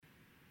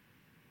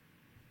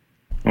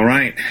All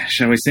right,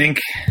 shall we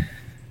sync?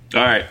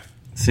 All right,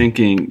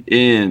 syncing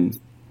in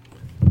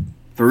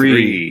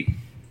 3,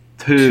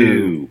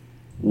 2,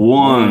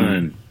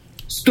 1.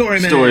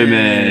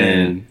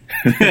 Storyman.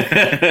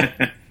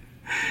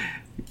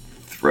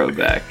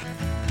 Throwback.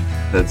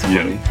 That's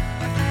funny.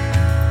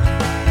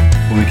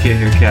 When we can't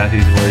hear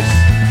Kathy's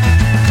voice.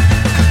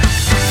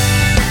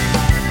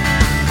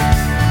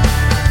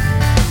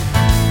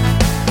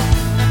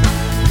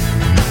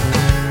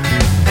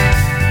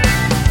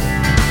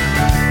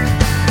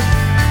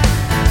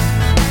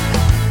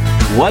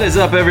 What is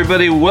up,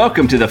 everybody?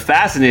 Welcome to the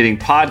Fascinating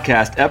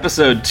Podcast,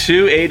 episode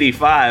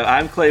 285.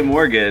 I'm Clay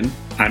Morgan.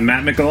 I'm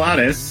Matt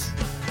Michelatis.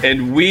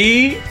 And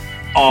we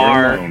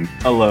are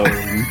alone.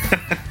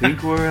 I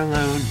think we're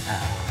alone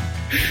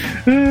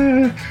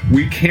now.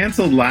 We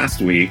canceled last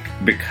week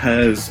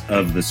because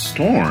of the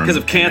storm. Because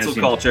of cancel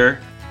culture.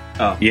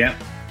 Oh. Yep,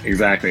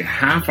 exactly.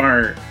 Half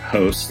our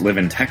hosts live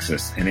in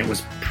Texas, and it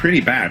was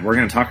pretty bad. We're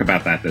going to talk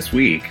about that this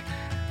week.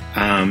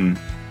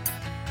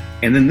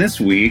 And then this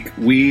week,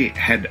 we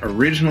had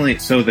originally...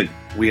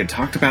 we had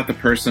talked about the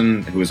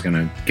person who was going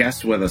to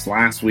guest with us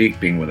last week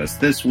being with us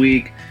this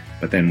week,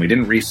 but then we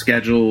didn't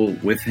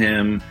reschedule with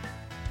him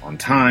on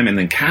time, and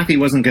then Kathy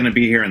wasn't going to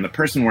be here, and the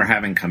person we're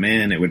having come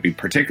in, it would be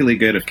particularly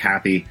good if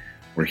Kathy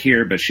were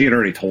here, but she had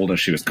already told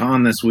us she was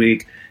gone this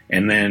week,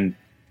 and then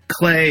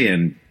Clay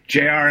and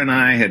JR and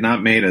I had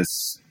not made a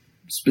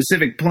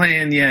specific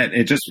plan yet.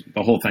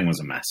 The whole thing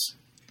was a mess.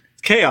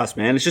 It's chaos,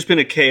 man. It's just been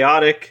a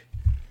chaotic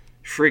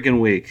freaking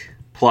week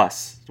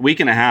plus week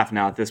and a half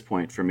now at this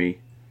point for me.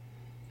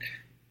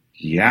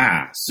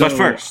 Yeah. So but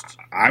first,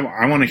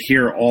 I want to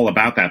hear all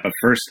about that. But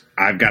first,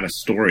 I've got a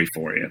story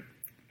for you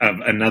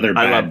of another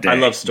bad day. I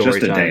love story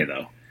Just a day,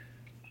 though.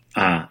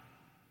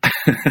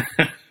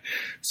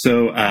 This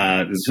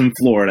is in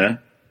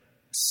Florida.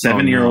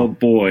 7-year-old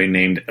boy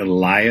named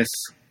Elias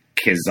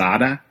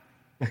Quezada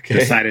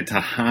decided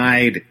to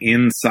hide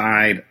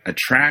inside a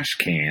trash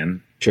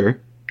can. Sure.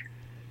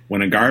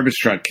 When a garbage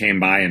truck came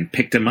by and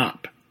picked him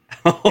up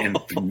and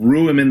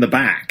threw him in the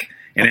back.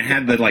 And it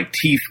had the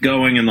teeth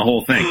going and the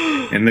whole thing.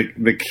 And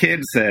the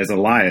kid says,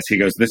 Elias, he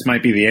goes, "This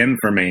might be the end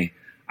for me.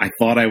 I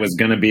thought I was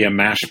going to be a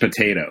mashed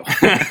potato."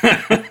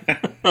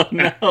 Oh,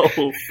 no.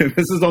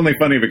 This is only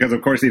funny because,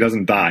 of course, he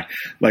doesn't die.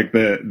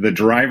 The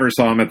driver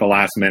saw him at the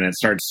last minute,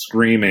 starts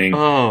screaming,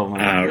 oh,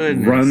 my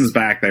goodness. Runs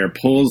back there,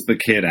 pulls the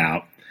kid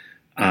out,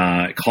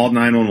 called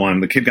 911.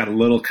 The kid got a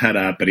little cut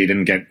up, but he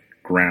didn't get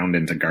ground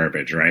into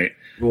garbage, right?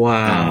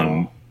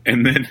 Wow.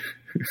 And then,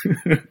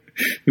 this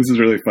is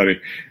really funny.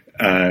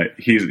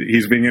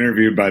 He's being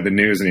interviewed by the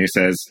news, and he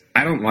says,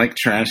 "I don't like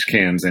trash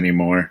cans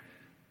anymore.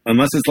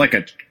 Unless it's like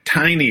a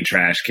tiny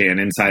trash can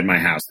inside my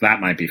house. That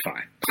might be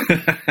fine."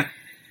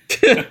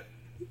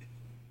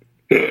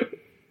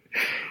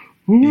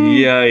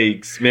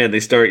 Yikes. Man, they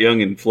start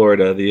young in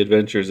Florida. The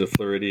adventures of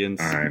Floridians.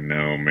 I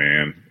know,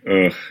 man.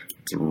 Ugh,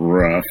 it's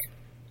rough.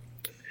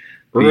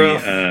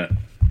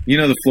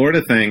 The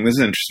Florida thing, this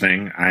is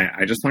interesting.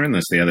 I just learned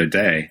this the other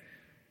day.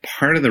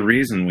 Part of the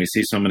reason we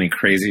see so many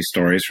crazy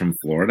stories from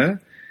Florida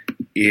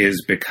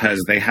is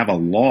because they have a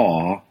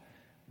law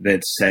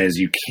that says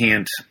you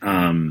can't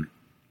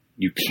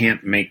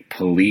make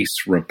police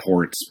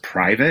reports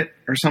private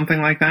or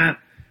something like that.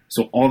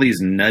 So all these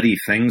nutty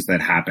things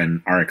that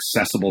happen are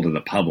accessible to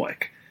the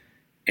public.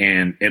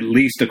 And at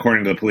least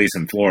according to the police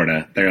in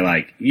Florida, they're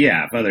like,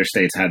 yeah, if other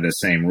states had this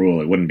same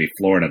rule, it wouldn't be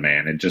Florida,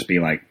 man. It'd just be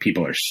like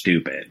people are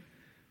stupid,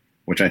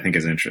 which I think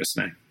is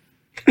interesting.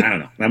 I don't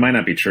know. That might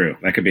not be true.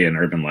 That could be an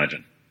urban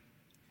legend.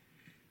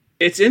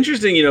 It's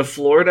interesting.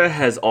 Florida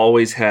has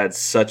always had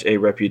such a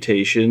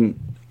reputation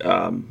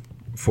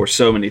for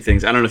so many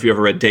things. I don't know if you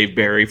ever read Dave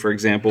Barry, for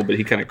example, but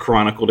he kind of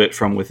chronicled it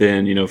from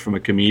within, from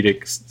a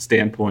comedic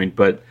standpoint.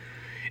 But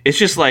it's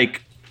just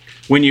like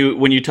when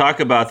you talk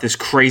about this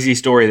crazy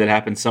story that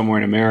happened somewhere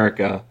in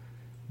America,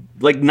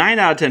 9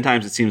 out of 10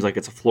 times it seems like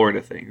it's a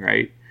Florida thing,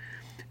 right?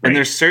 And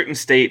there's certain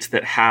states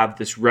that have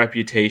this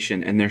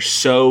reputation, and they're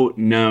so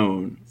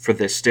known for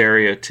the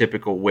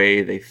stereotypical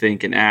way they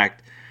think and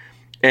act.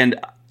 And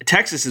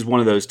Texas is one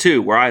of those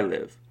too, where I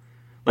live.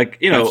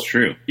 That's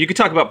true. You could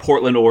talk about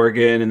Portland,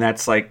 Oregon, and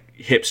that's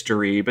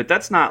hipstery, but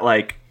that's not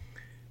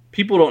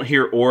people don't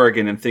hear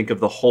Oregon and think of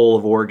the whole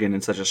of Oregon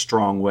in such a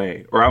strong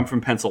way. Or I'm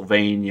from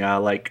Pennsylvania,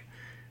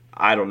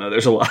 I don't know.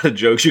 There's a lot of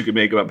jokes you could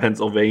make about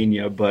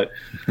Pennsylvania, but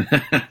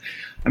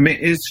I mean,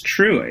 it's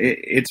true.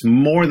 It's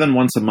more than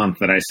once a month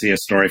that I see a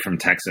story from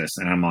Texas,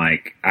 and I'm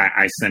like,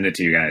 I send it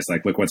to you guys.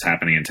 Look what's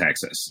happening in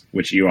Texas,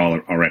 which you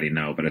all already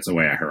know, but it's a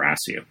way I harass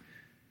you.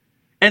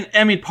 And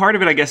I mean, part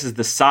of it, I guess, is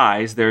the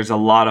size. There's a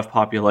lot of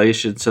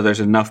population, so there's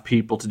enough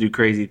people to do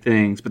crazy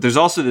things. But there's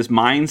also this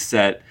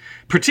mindset,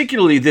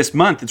 particularly this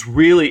month. It's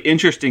really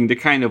interesting to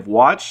kind of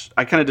watch.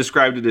 I kind of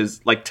described it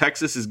as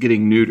Texas is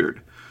getting neutered.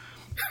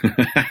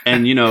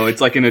 And,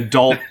 it's like an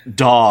adult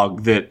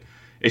dog that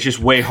it's just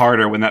way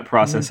harder when that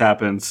process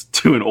happens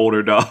to an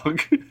older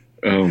dog.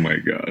 Oh, my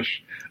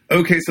gosh.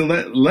 Okay, so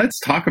let's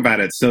talk about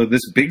it. So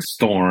this big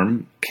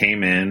storm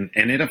came in,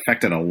 and it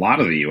affected a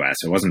lot of the U.S.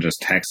 It wasn't just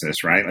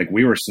Texas, right? Like,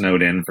 we were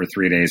snowed in for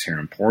 3 days here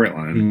in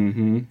Portland.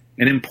 Mm-hmm.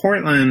 And in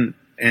Portland,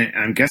 and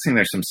I'm guessing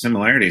there's some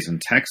similarities in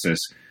Texas,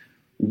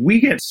 we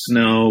get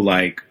snow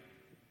like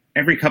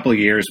every couple of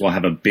years. We'll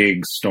have a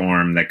big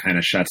storm that kind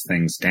of shuts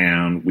things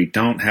down. We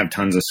don't have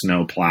tons of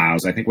snow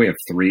plows. I think we have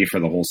 3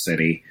 for the whole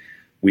city.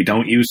 We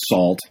don't use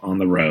salt on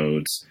the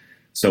roads.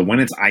 So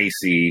when it's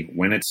icy,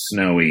 when it's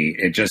snowy,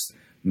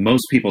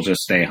 most people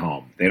just stay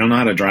home. They don't know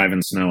how to drive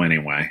in snow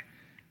anyway.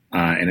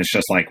 And it's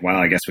just like, well,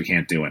 I guess we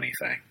can't do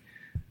anything.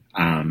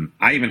 I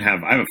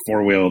have a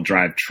 4-wheel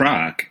drive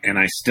truck, and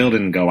I still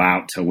didn't go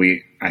out till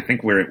we had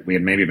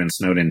maybe been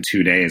snowed in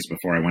 2 days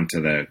before I went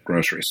to the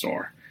grocery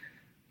store.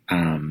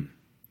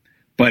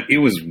 But it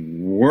was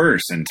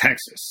worse in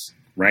Texas,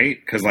 right?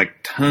 Because like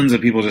tons of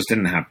people just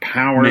didn't have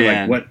power.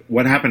 Man. Like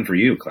what happened for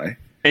you, Clay?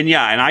 And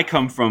I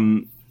come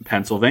from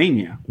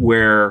Pennsylvania,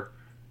 where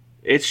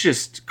it's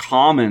just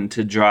common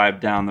to drive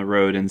down the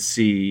road and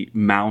see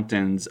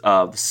mountains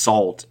of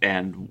salt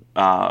and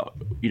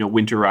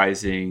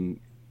winterizing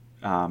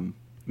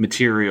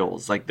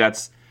materials. Like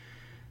that's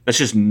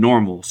just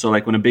normal. So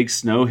like when a big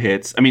snow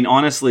hits, I mean,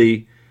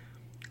 honestly,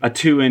 a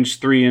 2-inch,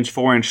 3-inch,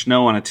 4-inch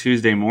snow on a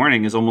Tuesday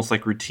morning is almost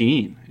like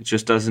routine. It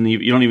just doesn't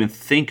even, you don't even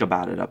think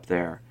about it up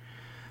there.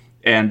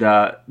 And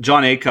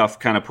John Acuff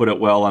kind of put it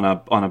well on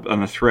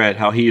a thread,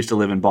 how he used to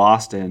live in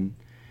Boston,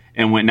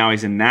 and now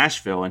he's in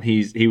Nashville, and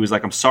he was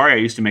like, I'm sorry, I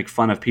used to make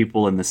fun of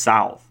people in the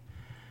South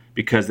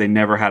because they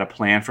never had a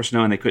plan for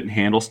snow and they couldn't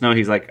handle snow.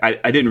 He's like,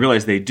 I didn't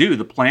realize they do.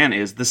 The plan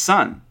is the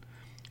sun.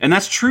 And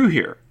that's true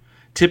here.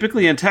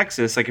 Typically in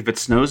Texas, like if it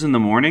snows in the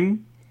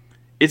morning,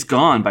 it's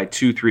gone by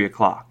 2-3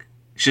 o'clock.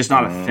 It's just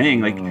not a thing.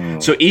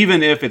 Like, so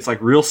even if it's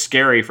like real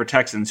scary for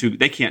Texans who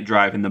they can't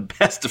drive in the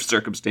best of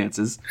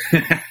circumstances.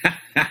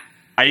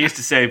 I used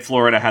to say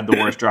Florida had the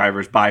worst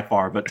drivers by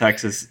far, but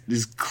Texas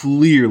is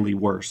clearly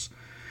worse.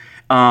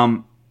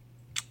 You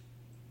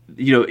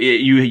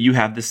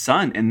have the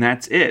sun, and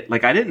that's it.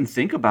 Like, I didn't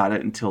think about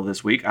it until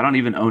this week. I don't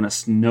even own a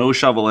snow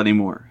shovel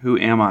anymore. Who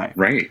am I?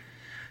 Right.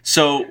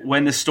 So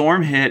when the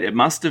storm hit, it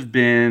must have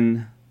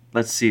been,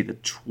 let's see, the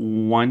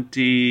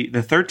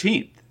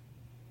 13th.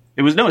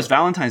 It's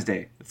Valentine's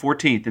Day, the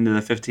 14th into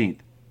the 15th.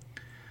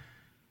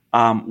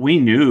 We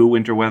knew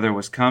winter weather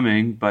was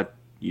coming, but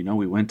we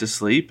went to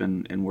sleep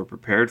and were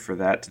prepared for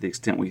that to the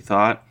extent we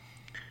thought.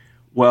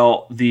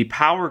 Well, the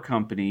power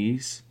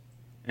companies,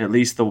 at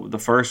least the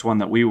first one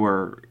that we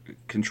were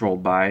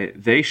controlled by,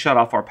 they shut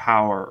off our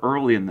power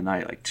early in the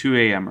night, like 2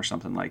 a.m. or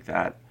something like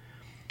that.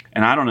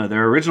 And I don't know,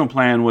 their original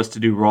plan was to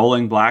do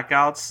rolling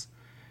blackouts,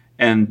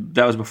 and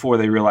that was before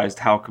they realized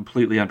how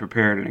completely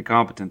unprepared and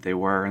incompetent they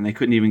were, and they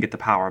couldn't even get the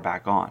power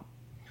back on.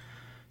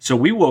 So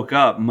we woke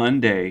up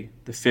Monday,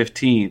 the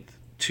 15th,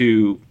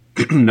 to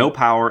no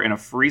power in a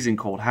freezing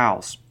cold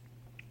house.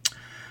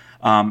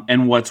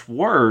 And what's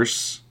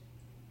worse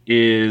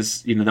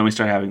is, then we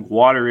started having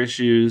water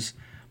issues.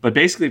 But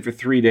basically for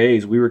 3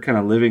 days, we were kind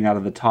of living out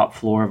of the top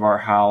floor of our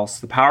house.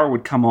 The power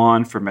would come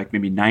on for like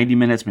maybe 90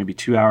 minutes, maybe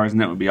 2 hours,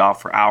 and then it would be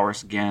off for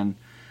hours again.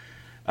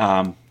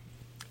 And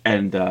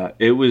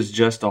it was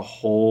just a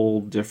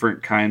whole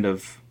different kind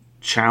of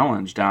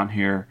challenge down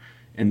here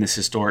in this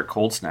historic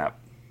cold snap.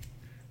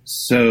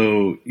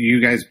 So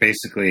you guys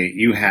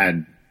you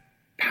had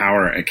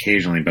power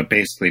occasionally, but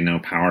basically no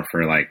power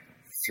for like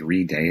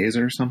 3 days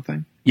or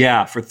something?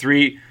 Yeah, for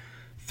three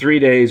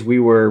days we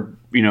were,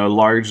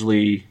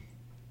 largely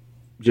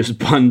just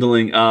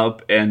bundling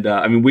up.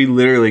 And we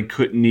literally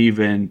couldn't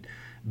even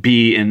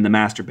be in the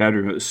master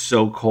bedroom. It was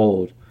so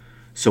cold.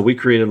 So we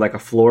created like a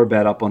floor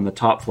bed up on the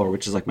top floor,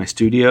 which is like my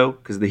studio,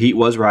 because the heat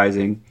was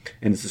rising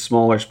and it's a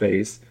smaller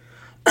space.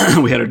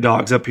 We had our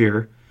dogs up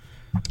here.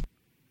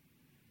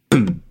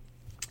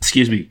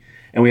 Excuse me.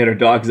 And we had our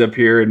dogs up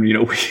here, and we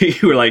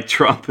were like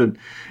Trump and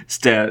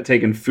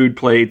taking food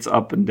plates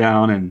up and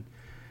down,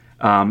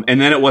 and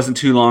then it wasn't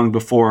too long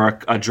before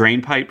a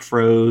drain pipe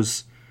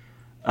froze,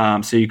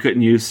 so you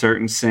couldn't use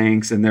certain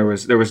sinks, and there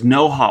was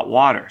no hot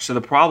water. So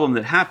the problem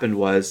that happened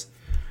was,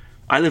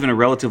 I live in a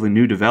relatively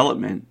new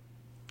development,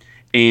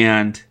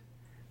 and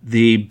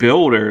the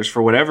builders,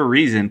 for whatever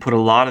reason, put a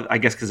lot of, I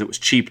guess because it was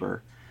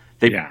cheaper,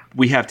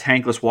 we have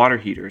tankless water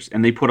heaters,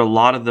 and they put a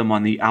lot of them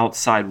on the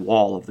outside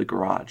wall of the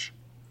garage.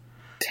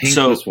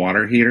 Tankless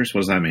water heaters? What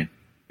does that mean?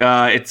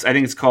 I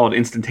think it's called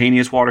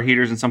instantaneous water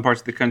heaters in some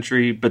parts of the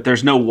country, but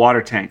there's no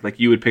water tank like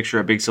you would picture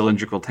a big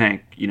cylindrical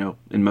tank,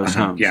 in most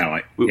homes. Yeah,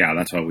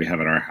 that's what we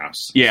have at our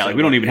house. Yeah, so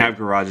we don't even have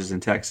garages in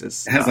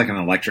Texas. It has like an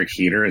electric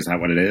heater. Is that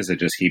what it is? It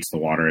just heats the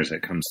water as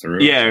it comes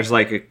through? Yeah, there's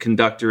like a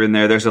conductor in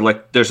there. There's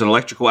an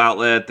electrical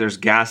outlet. There's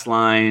gas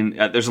line.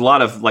 There's a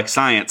lot of like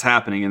science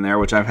happening in there,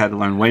 which I've had to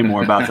learn way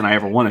more about than I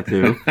ever wanted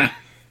to.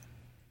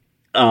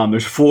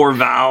 There's 4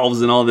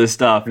 valves and all this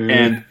stuff.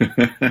 And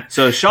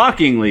so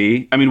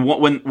shockingly,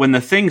 when the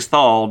things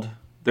thawed,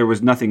 there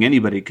was nothing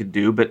anybody could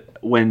do. But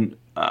when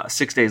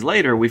 6 days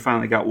later, we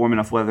finally got warm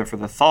enough weather for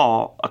the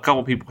thaw, a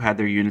couple people had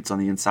their units on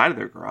the inside of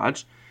their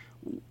garage,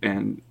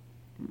 and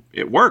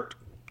it worked.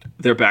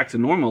 they're back to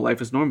normal.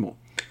 Life is normal.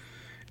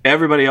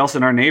 Everybody else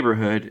in our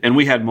neighborhood, and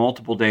we had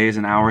multiple days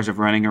and hours of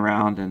running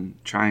around and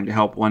trying to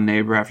help one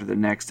neighbor after the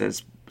next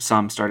as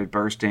some started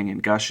bursting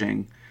and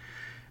gushing.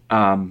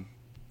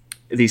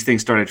 These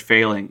things started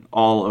failing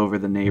all over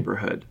the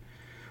neighborhood.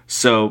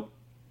 So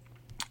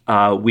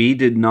we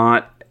did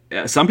not,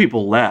 some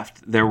people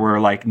left. There were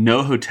like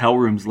no hotel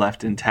rooms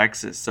left in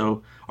Texas.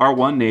 So our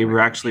one neighbor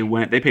actually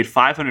went, they paid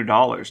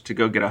 $500 to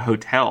go get a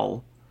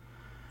hotel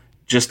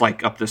just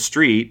like up the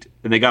street,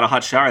 and they got a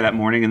hot shower that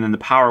morning, and then the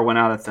power went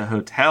out at the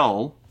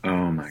hotel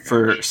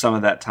for some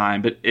of that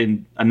time. But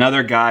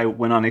another guy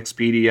went on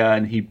Expedia,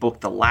 and he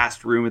booked the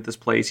last room at this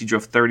place. He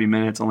drove 30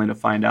 minutes only to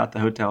find out the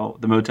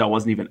motel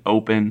wasn't even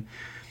open.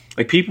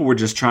 Like, people were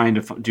just trying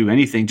to do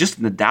anything, just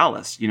in the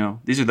Dallas,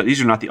 these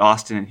are not the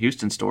Austin and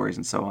Houston stories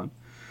and so on.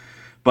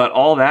 But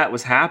all that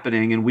was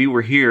happening, and we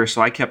were here, so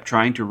I kept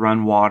trying to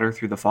run water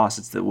through the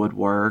faucets that would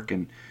work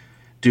and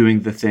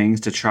doing the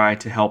things to try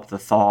to help the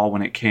thaw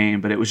when it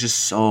came, but it was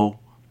just so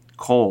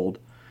cold.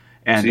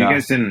 And so you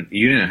guys didn't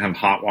have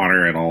hot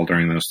water at all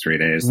during those 3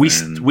 days?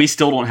 We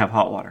still don't have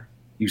hot water.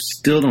 You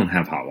still don't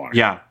have hot water?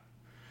 Yeah.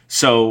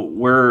 So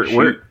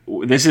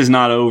this is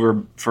not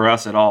over for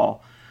us at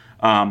all.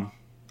 I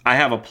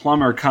have a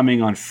plumber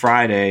coming on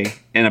Friday,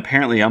 and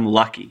apparently I'm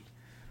lucky.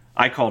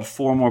 I called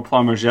 4 more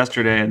plumbers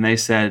yesterday, and they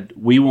said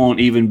we won't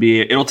even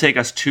it'll take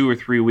us 2 or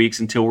 3 weeks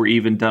until we're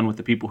even done with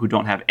the people who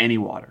don't have any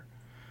water.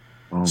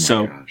 Oh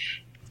my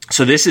gosh.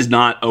 So this is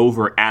not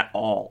over at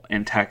all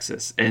in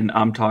Texas. And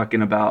I'm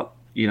talking about,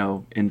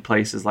 in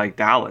places like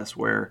Dallas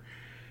where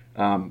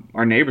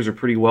our neighbors are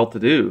pretty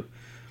well-to-do.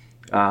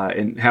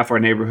 And half our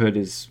neighborhood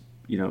is,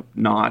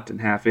 not,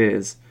 and half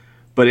is.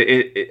 But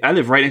I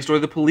live right next door to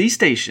the police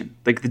station,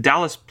 like the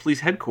Dallas police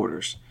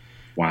headquarters.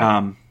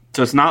 Wow.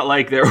 So it's not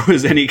like there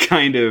was any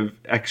kind of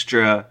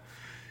extra,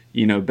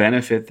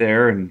 benefit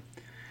there. And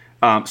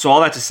so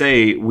all that to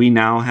say, we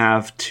now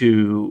have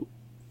to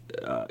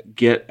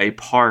get a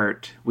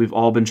part. We've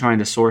all been trying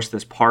to source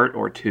this part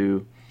or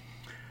two.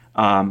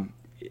 I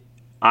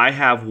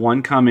have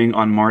one coming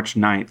on March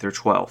 9th or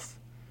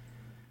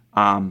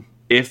 12th.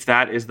 If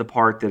that is the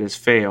part that has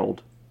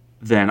failed,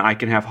 then I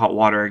can have hot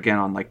water again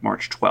on like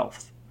March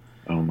 12th.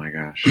 Oh my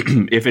gosh.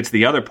 If it's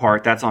the other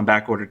part, that's on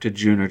back order to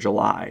June or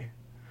July.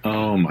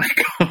 Oh my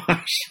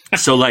gosh.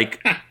 So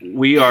like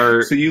we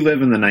are. So you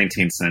live in the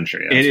 19th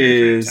century.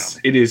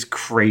 It is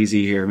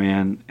crazy here,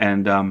 man.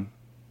 And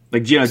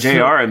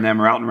JR and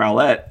them are out in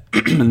Rowlett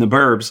in the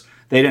burbs.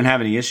 They didn't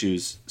have any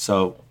issues.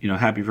 So,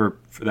 happy for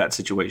that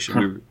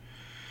situation.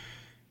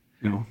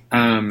 Yeah,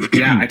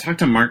 I talked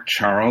to Mark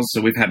Charles.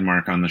 So we've had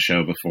Mark on the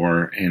show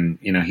before, and,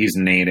 he's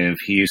native.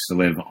 He used to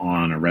live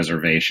on a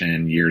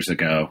reservation years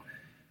ago.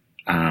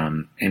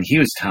 And he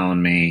was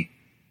telling me,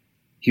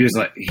 he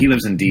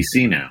lives in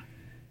DC now.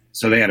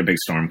 So they had a big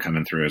storm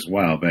coming through as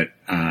well. But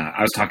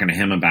I was talking to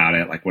him about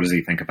it. Like, what does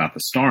he think about the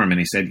storm? And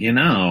he said,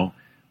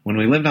 when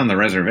we lived on the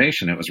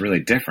reservation, it was really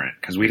different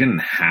because we didn't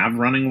have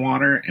running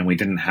water and we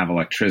didn't have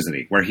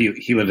electricity, where he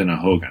lived in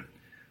Ahogan.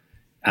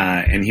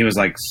 And he was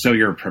like, so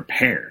you're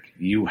prepared.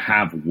 You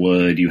have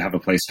wood, you have a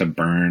place to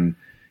burn,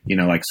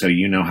 so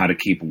how to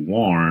keep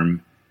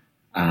warm.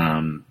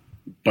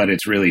 But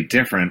it's really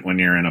different when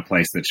you're in a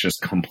place that's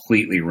just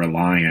completely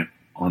reliant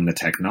on the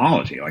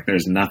technology. Like,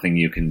 there's nothing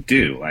you can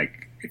do.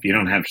 Like, if you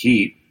don't have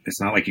heat,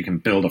 it's not like you can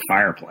build a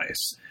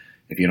fireplace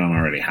if you don't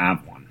already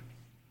have one.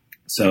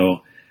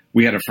 So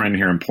we had a friend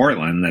here in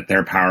Portland that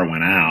their power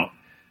went out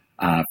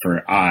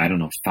for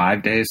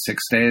 5 days,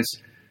 6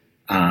 days,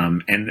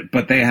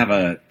 but they have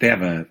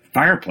a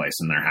fireplace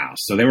in their house,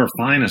 so they were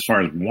fine as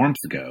far as warmth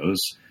goes.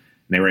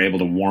 They were able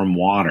to warm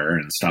water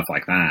and stuff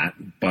like that,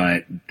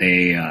 but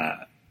they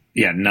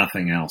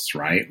nothing else,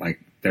 right? Like,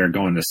 they're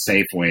going to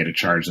Safeway to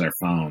charge their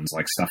phones,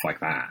 like stuff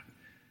like that,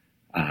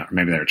 or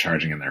maybe they're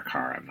charging in their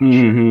car. I'm not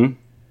sure.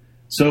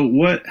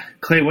 So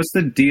Clay? What's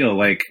the deal?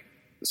 Like.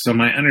 So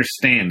my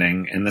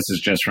understanding, and this is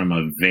just from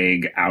a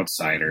vague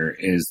outsider,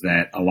 is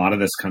that a lot of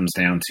this comes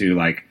down to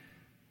like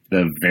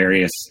the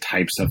various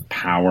types of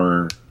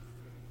power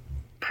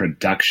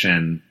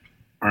production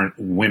aren't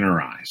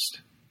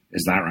winterized.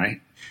 Is that right?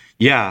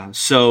 Yeah.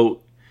 So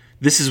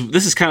this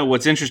is kind of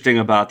what's interesting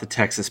about the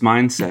Texas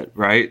mindset,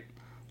 right?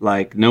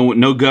 Like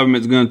no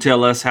government's going to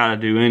tell us how to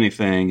do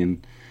anything,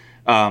 and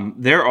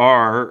there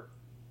are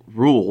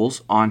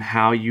rules on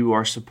how you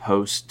are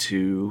supposed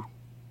to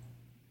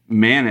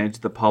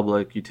manage the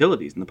public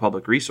utilities and the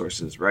public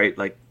resources, right?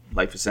 Like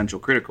life essential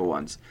critical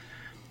ones.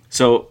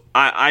 So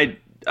I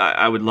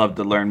would love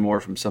to learn more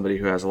from somebody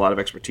who has a lot of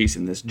expertise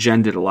in this.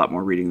 Jen did a lot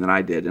more reading than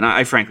I did, and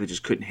I frankly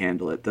just couldn't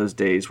handle it. Those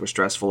days were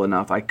stressful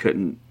enough. I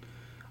couldn't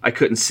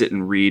sit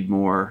and read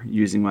more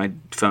using my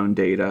phone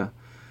data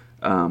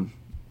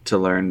to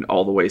learn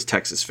all the ways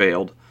Texas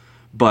failed.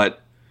 But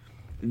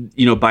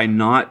by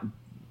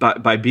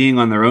being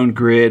on their own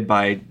grid,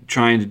 by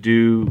trying to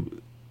do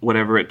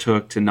whatever it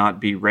took to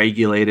not be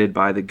regulated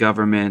by the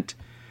government.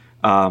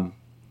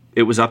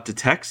 It was up to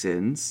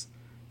Texans,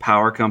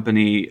 power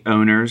company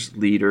owners,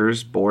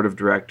 leaders, board of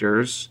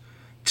directors,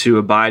 to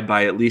abide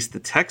by at least the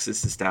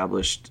Texas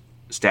established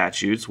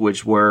statutes,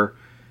 which were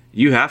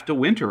you have to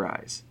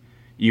winterize.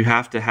 You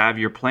have to have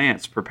your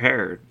plants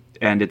prepared.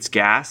 And it's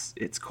gas,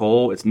 it's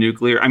coal, it's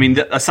nuclear. I mean,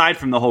 aside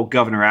from the whole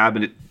Governor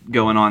Abbott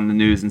going on the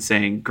news and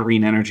saying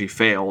green energy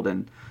failed,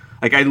 and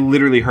like I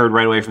literally heard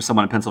right away from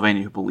someone in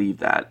Pennsylvania who believed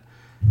that.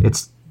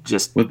 It's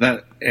just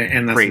that's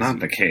crazy. Not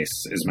the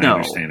case, is my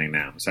understanding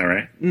now. Is that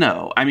right?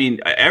 No, I mean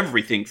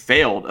everything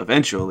failed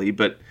eventually,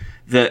 but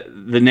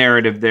the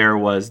narrative there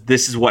was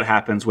this is what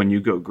happens when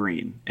you go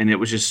green, and it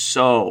was just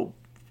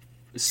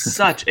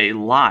such a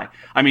lie.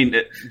 I mean,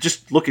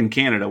 just look in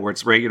Canada where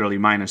it's regularly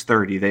minus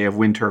 30. They have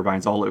wind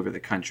turbines all over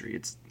the country.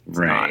 It's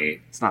right.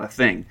 It's not a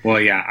thing.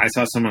 Well, yeah, I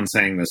saw someone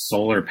saying the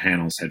solar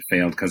panels had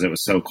failed because it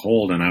was so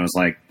cold, and I was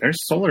like, "There's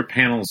solar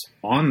panels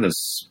on the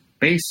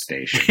space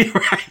station."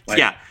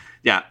 Right?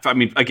 Yeah. I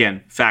mean,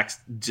 again, facts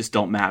just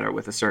don't matter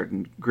with a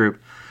certain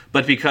group.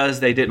 But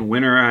because they didn't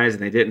winterize and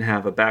they didn't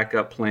have a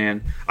backup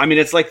plan, I mean,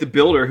 it's like the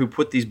builder who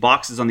put these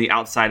boxes on the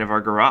outside of our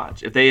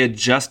garage. If they had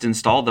just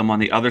installed them on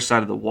the other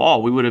side of the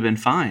wall, we would have been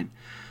fine.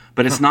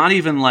 But it's not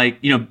even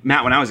like,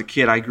 Matt, when I was a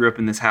kid, I grew up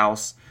in this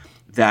house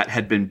that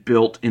had been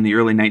built in the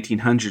early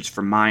 1900s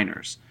for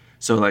miners.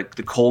 So like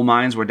the coal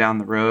mines were down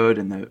the road,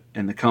 and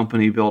the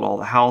company built all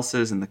the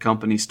houses and the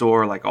company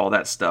store, like all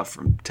that stuff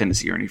from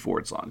Tennessee Ernie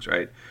Ford songs,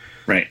 right?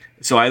 Right.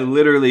 So I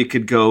literally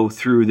could go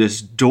through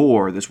this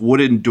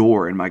wooden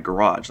door in my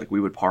garage. Like we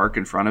would park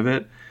in front of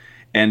it.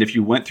 And if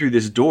you went through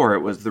this door,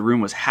 the room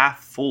was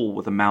half full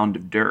with a mound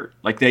of dirt.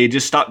 Like they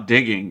just stopped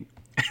digging.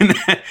 And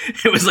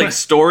it was like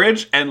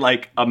storage and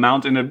like a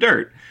mountain of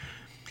dirt.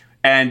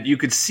 And you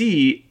could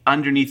see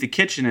underneath the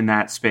kitchen in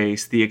that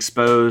space, the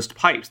exposed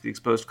pipes, the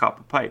exposed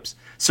copper pipes.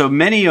 So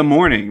many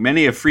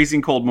a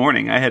freezing cold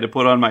morning, I had to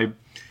put on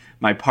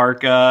my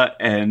parka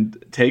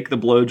and take the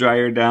blow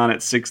dryer down at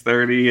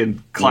 6:30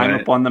 and climb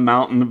up on the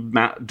mountain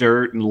of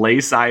dirt and lay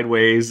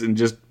sideways and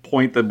just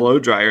point the blow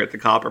dryer at the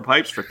copper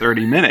pipes for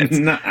 30 minutes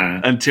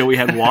until we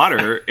had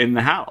water in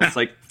the house.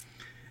 Like,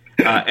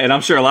 and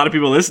I'm sure a lot of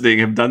people listening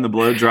have done the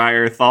blow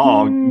dryer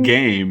thaw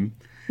game.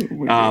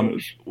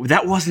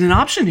 That wasn't an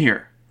option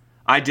here.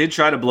 I did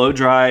try to blow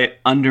dry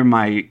under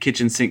my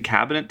kitchen sink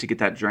cabinet to get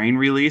that drain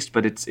released,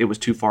 but it was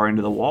too far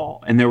into the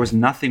wall. And there was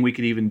nothing we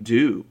could even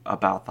do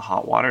about the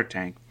hot water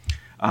tank,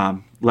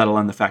 let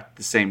alone the fact that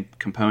the same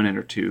component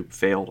or two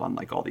failed on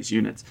like all these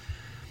units.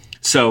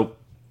 So,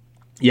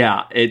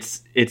 yeah, it's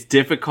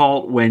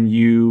difficult when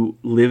you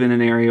live in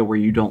an area where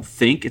you don't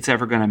think it's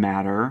ever going to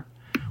matter,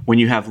 when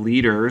you have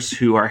leaders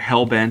who are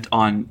hell-bent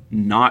on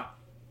not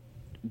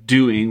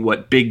doing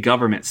what big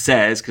government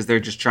says because they're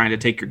just trying to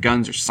take your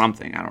guns or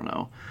something. I don't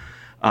know.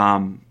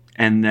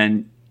 And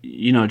then,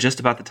 just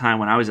about the time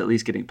when I was at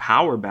least getting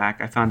power back,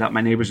 I found out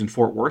my neighbors in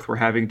Fort Worth were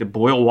having to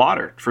boil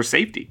water for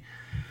safety.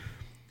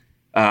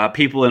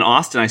 People in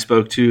Austin I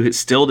spoke to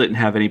still didn't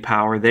have any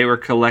power. They were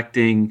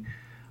putting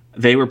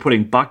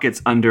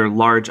buckets under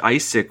large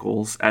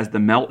icicles as the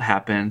melt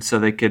happened so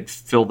they could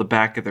fill the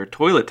back of their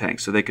toilet tank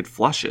so they could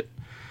flush it.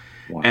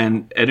 Wow.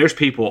 And there's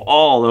people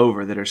all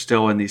over that are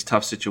still in these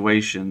tough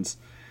situations.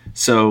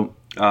 So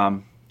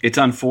it's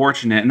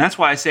unfortunate. And that's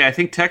why I say I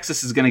think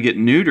Texas is going to get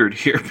neutered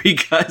here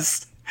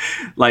because,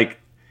 like,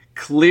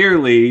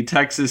 clearly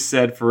Texas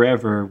said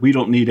forever, we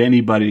don't need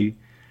anybody.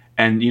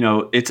 And,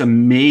 it's a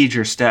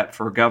major step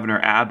for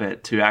Governor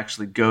Abbott to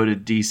actually go to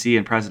D.C.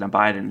 and President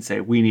Biden and say,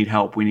 we need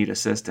help, we need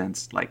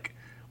assistance, like,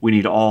 we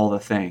need all the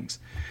things.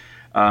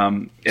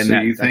 And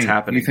that's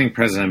happening. You think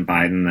President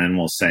Biden then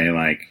will say,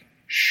 like,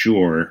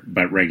 sure,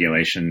 but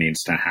regulation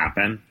needs to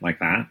happen like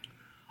that?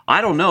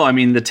 I don't know. I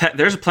mean,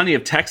 there's plenty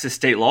of Texas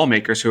state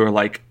lawmakers who are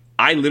like,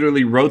 I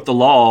literally wrote the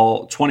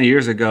law 20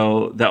 years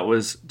ago that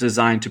was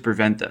designed to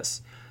prevent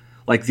this.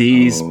 Like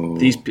these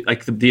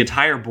like the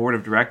entire board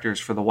of directors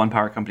for the one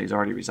power company has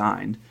already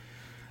resigned.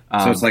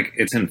 So it's like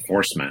it's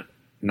enforcement,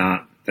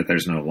 not that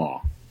there's no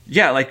law.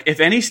 Yeah, like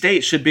if any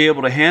state should be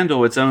able to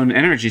handle its own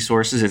energy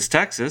sources, it's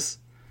Texas.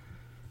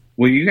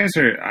 Well, you guys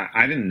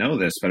I didn't know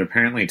this, but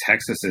apparently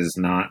Texas is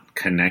not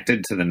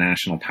connected to the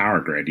national power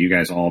grid. You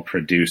guys all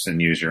produce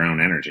and use your own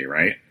energy,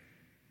 right?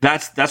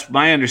 That's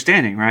my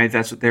understanding, right?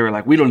 That's what they were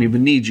like, we don't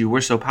even need you.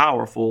 We're so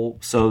powerful.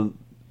 So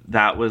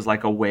that was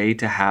like a way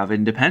to have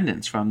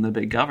independence from the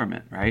big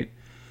government, right?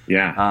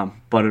 Yeah.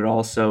 But it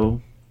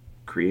also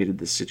created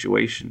this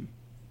situation.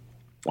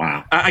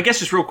 Wow. I guess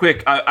just real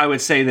quick, I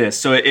would say this.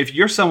 So if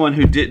you're someone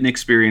who didn't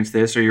experience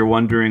this or you're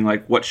wondering,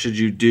 like, what should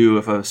you do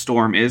if a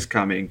storm is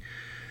coming,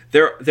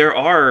 there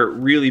are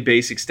really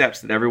basic steps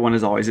that everyone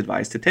is always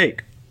advised to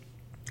take.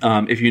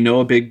 If you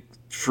know a big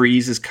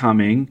freeze is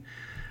coming,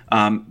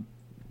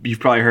 you've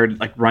probably heard,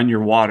 like, run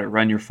your water,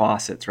 run your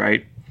faucets,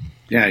 right?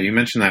 Yeah, you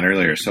mentioned that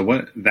earlier. So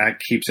that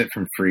keeps it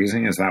from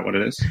freezing? Is that what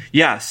it is?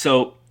 Yeah,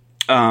 so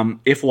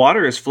if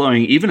water is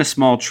flowing, even a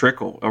small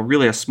trickle, or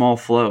really a small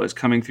flow is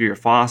coming through your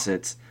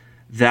faucets,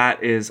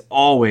 that is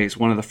always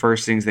one of the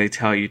first things they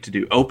tell you to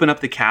do. Open up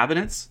the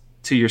cabinets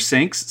to your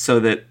sinks so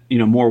that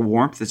more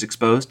warmth is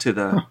exposed to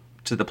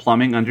the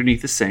plumbing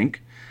underneath the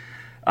sink,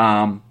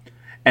 and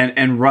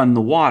run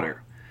the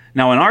water.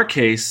 Now, in our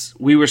case,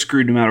 we were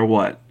screwed no matter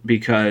what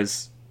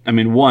because, I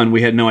mean, one,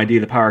 we had no idea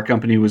the power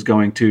company was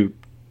going to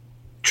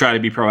try to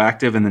be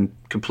proactive and then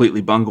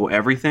completely bungle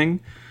everything.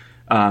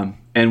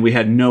 And we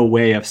had no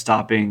way of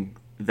stopping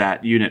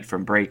that unit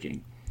from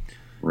breaking.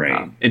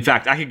 Right. In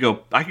fact, I could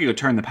go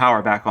turn the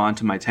power back on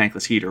to my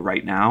tankless heater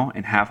right now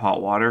and have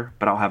hot water,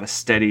 but I'll have a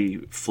steady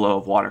flow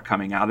of water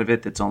coming out of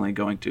it that's only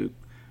going to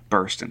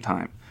burst in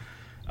time.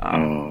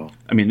 I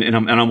mean, and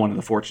I'm one of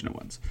the fortunate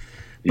ones.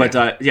 But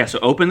so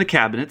open the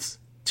cabinets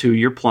to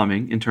your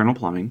internal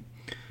plumbing,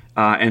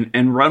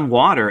 and run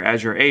water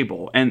as you're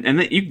able. And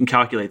then you can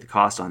calculate the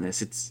cost on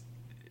this.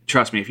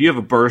 Trust me, if you have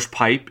a burst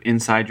pipe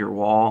inside your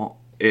wall,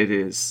 it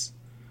is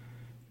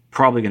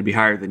probably going to be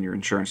higher than your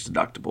insurance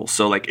deductible.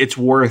 So like it's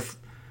worth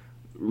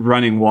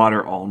running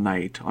water all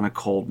night on a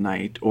cold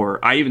night.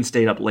 Or I even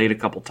stayed up late a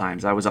couple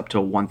times. I was up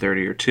till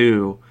 1:30 or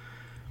 2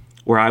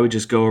 where I would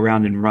just go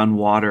around and run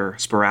water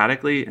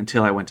sporadically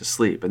until I went to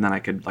sleep. And then I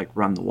could like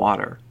run the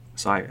water.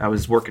 So I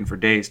was working for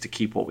days to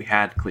keep what we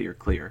had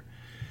clear.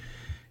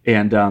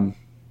 And,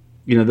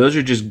 those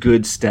are just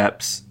good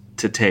steps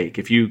to take.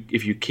 If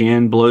you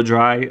can blow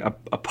dry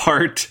a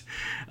part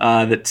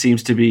that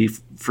seems to be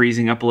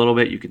freezing up a little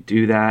bit, you could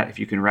do that. If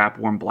you can wrap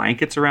warm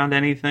blankets around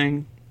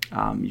anything,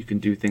 you can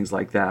do things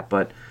like that.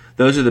 But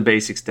those are the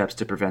basic steps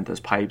to prevent those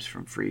pipes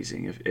from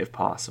freezing if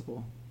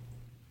possible.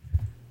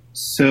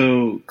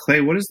 So,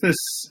 Clay, what is this?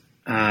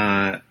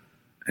 I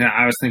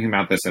was thinking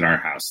about this at our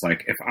house.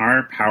 Like, if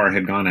our power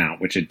had gone out,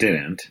 which it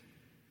didn't,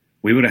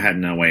 we would have had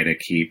no way to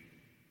keep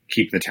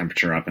the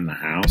temperature up in the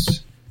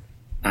house.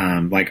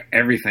 Like,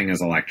 everything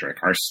is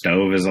electric. Our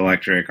stove is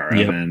electric. Our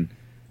oven.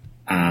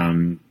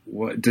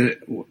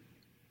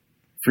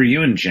 For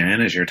you and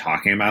Jen, as you're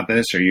talking about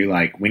this, are you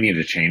like, we need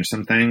to change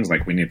some things?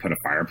 Like, we need to put a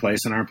fireplace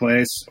in our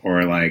place?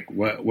 Or, like,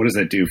 what does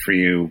it do for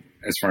you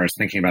as far as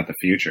thinking about the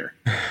future?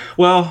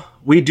 Well,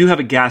 we do have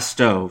a gas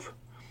stove.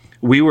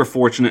 We were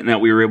fortunate in that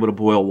we were able to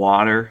boil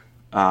water.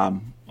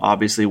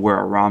 Obviously, we're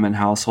a ramen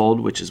household,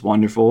 which is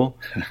wonderful.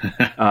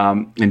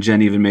 And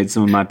Jen even made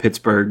some of my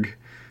Pittsburgh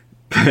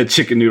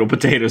chicken noodle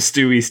potato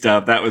stewy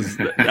stuff.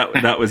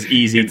 That was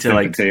easy to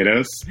like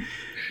potatoes.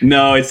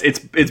 No,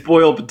 it's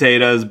boiled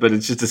potatoes, but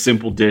it's just a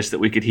simple dish that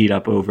we could heat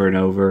up over and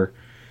over.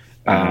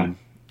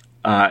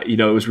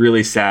 It was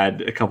really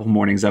sad. A couple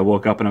mornings I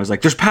woke up and I was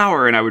like, "There's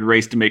power," and I would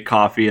race to make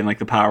coffee, and like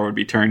the power would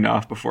be turned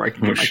off before I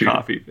could get my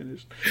coffee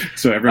finished.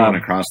 So everyone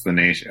across the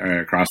nation,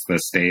 across the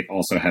state,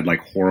 also had like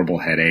horrible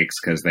headaches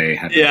because they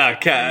had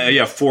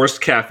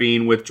forced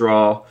caffeine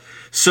withdrawal.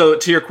 So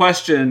to your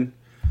question,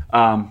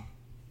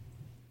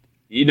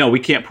 we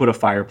can't put a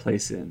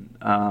fireplace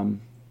in.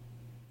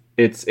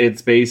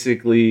 It's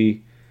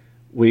basically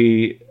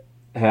we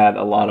had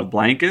a lot of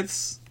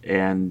blankets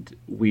and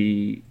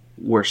we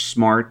were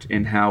smart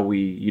in how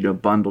we,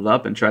 bundled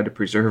up and tried to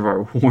preserve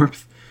our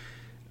warmth.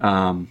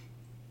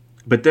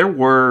 But there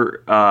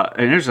were,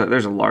 and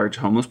there's a large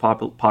homeless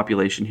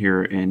population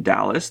here in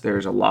Dallas.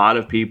 There's a lot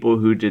of people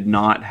who did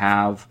not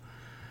have,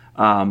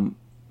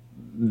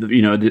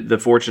 the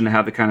fortune to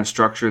have the kind of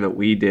structure that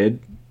we did,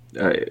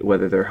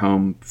 whether their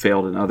home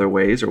failed in other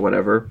ways or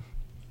whatever.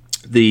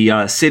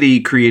 The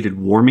city created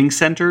warming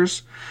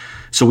centers.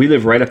 So we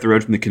live right up the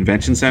road from the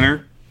convention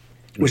center,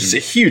 which is a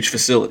huge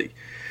facility.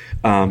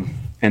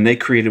 And they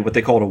created what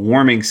they called a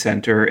warming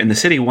center, and the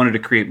city wanted to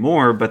create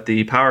more, but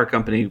the power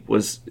company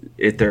was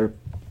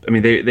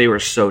they were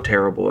so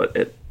terrible at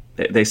it.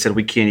 They said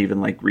we can't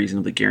even like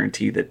reasonably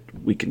guarantee that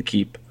we can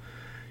keep,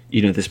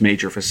 this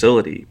major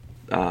facility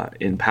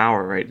in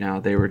power right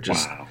now. They were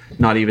just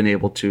not even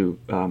able to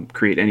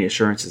create any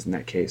assurances in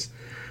that case.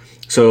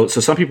 So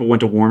some people went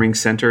to warming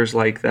centers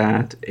like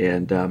that,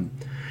 and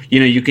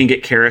you can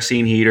get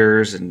kerosene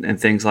heaters and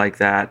things like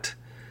that.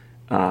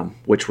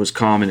 Which was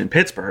common in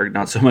Pittsburgh,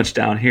 not so much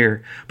down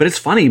here. But it's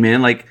funny,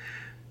 man. Like,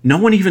 no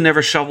one even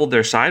ever shoveled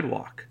their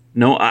sidewalk.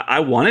 No,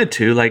 I wanted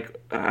to. Like,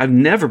 I've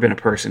never been a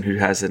person who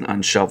has an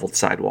unshoveled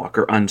sidewalk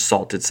or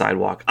unsalted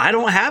sidewalk. I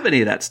don't have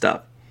any of that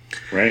stuff.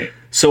 Right.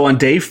 So on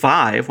day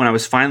 5, when I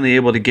was finally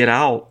able to get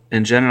out,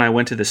 and Jen and I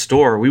went to the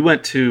store, we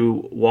went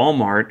to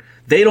Walmart.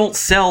 They don't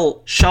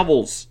sell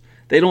shovels.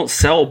 They don't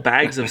sell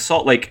bags of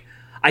salt. Like,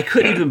 I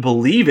couldn't even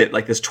believe it,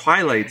 like this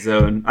Twilight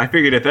Zone. I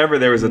figured if ever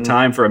there was a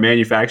time for a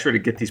manufacturer to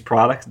get these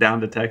products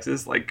down to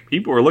Texas, like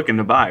people were looking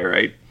to buy,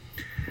 right?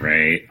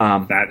 Right.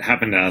 That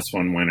happened to us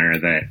one winter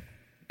that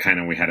kind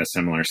of we had a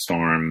similar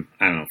storm,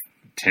 I don't know,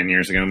 10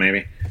 years ago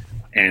maybe.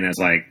 And it's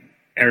like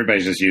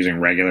everybody's just using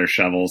regular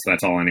shovels.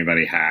 That's all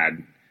anybody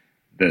had.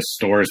 The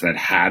stores that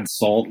had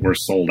salt were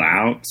sold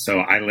out. So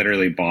I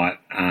literally bought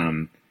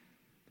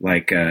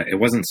it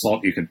wasn't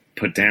salt you could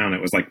put down.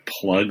 It was like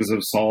plugs of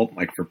salt,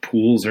 like for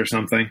pools or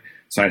something.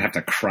 So I'd have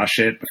to crush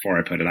it before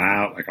I put it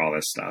out, like all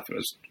this stuff. It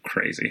was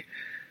crazy.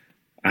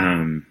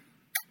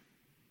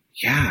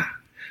 Yeah.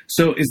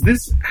 So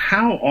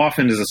how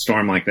often does a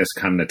storm like this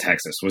come to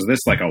Texas? Was this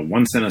like a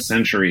once in a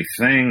century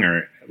thing,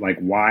 or like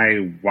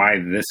why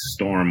this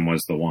storm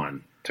was the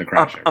one to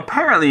crash it?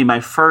 Apparently my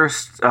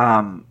first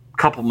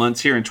couple months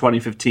here in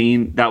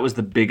 2015. That was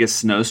the biggest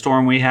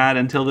snowstorm we had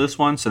until this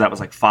one. So that was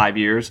like 5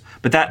 years.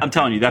 But that, I'm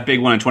telling you, that big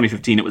one in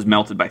 2015, it was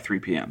melted by 3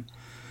 p.m.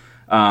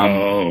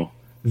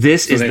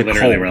 This so is they the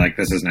literally cold. were like,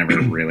 this has never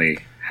really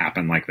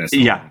happened like this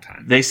in a long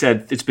time. They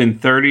said it's been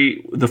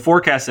 30. The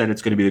forecast said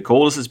it's going to be the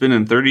coldest it's been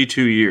in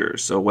 32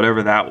 years. So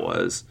whatever that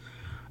was.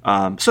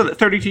 So that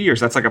 32 years,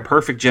 that's like a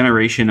perfect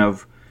generation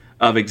of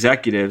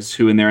executives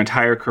who in their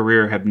entire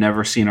career have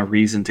never seen a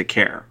reason to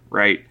care,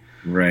 right?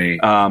 Right.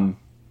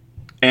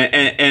 And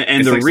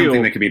it's the like real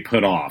something that could be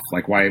put off.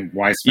 Like why spend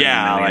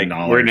 $1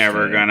 million? we're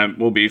never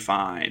we'll be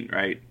fine,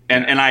 right?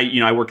 And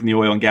I work in the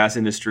oil and gas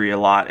industry a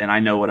lot, and I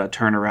know what a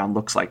turnaround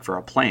looks like for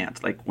a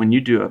plant. Like when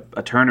you do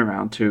a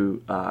turnaround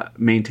to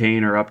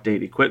maintain or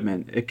update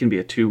equipment, it can be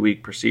a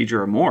 2-week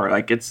procedure or more.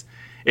 Like it's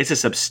a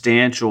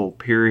substantial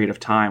period of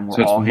time where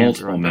so it's all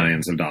hands are multiple on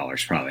millions of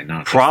dollars, probably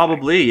not.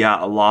 Probably,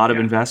 a lot of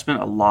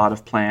investment, a lot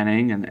of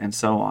planning, and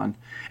so on.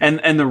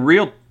 And the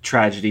real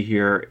tragedy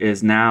here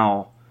is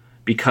now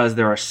because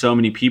there are so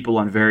many people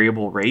on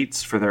variable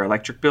rates for their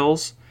electric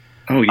bills.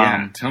 Oh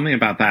yeah, tell me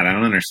about that. I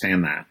don't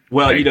understand that.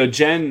 Well,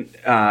 Jen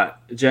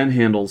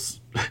handles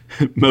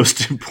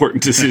most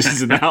important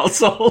decisions in the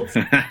household.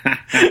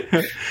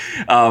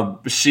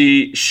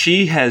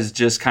 She has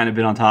just kind of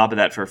been on top of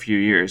that for a few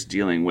years,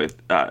 dealing with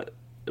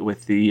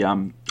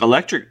the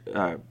electric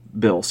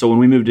bill. So when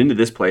we moved into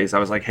this place, I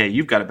was like, "Hey,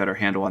 you've got a better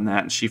handle on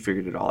that," and she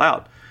figured it all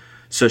out.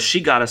 So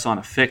she got us on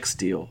a fixed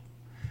deal.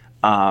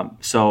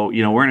 So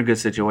we're in a good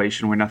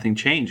situation where nothing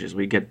changes.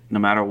 We get, no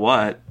matter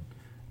what,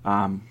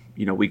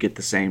 we get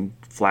the same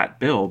flat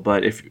bill.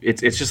 But if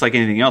it's just like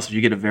anything else, if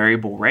you get a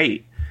variable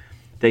rate,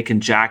 they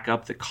can jack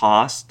up the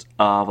cost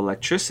of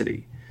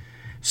electricity.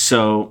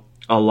 So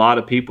a lot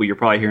of people, you're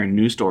probably hearing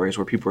news stories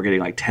where people are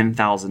getting like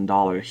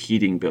 $10,000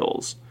 heating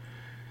bills,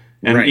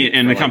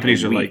 and the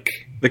companies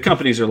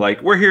are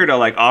like, we're here to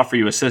like offer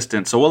you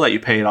assistance, so we'll let you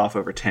pay it off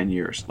over 10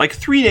 years. Like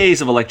 3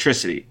 days of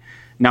electricity.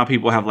 Now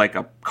people have like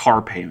a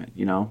car payment,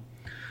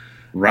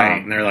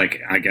 Right. And they're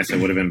like, I guess it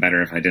would have been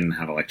better if I didn't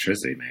have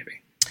electricity,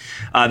 maybe.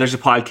 There's a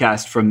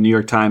podcast from the New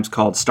York Times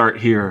called Start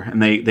Here, and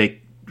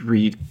they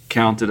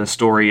recounted a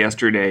story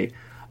yesterday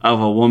of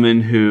a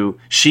woman who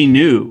she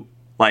knew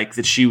like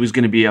that she was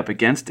going to be up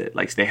against it.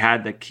 Like they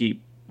had to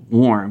keep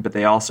warm, but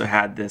they also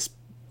had this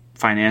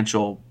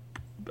financial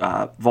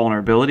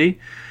vulnerability.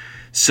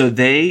 So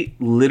they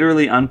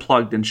literally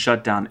unplugged and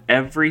shut down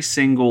every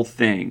single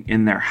thing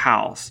in their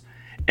house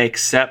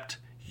except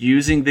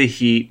using the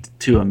heat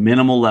to a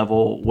minimal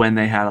level when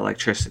they had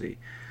electricity.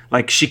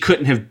 Like she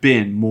couldn't have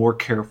been more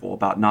careful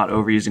about not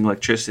overusing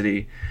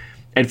electricity.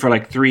 And for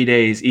like 3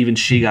 days, even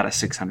she got a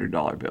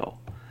 $600 bill.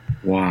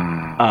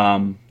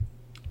 Wow.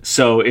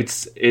 So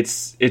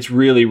it's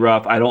really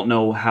rough. I don't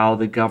know how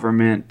the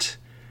government,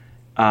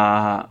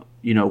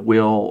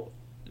 will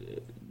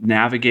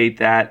navigate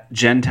that.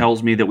 Jen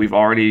tells me that we've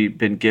already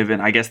been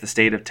given, I guess the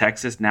state of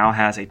Texas now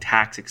has a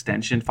tax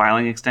extension,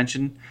 filing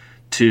extension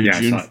to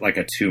June. It's like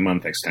a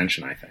 2-month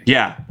extension, I think.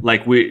 Yeah.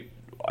 Like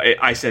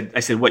I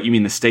said, what, you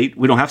mean the state?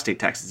 We don't have state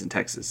taxes in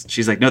Texas.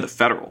 She's like, no, the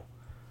federal.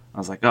 I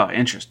was like, oh,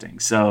 interesting.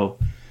 So,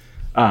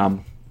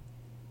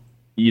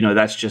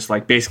 that's just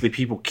like basically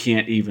people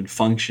can't even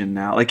function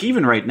now. Like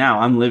even right now,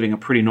 I'm living a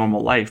pretty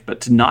normal life,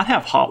 but to not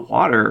have hot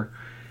water,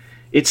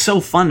 it's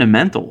so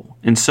fundamental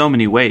in so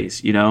many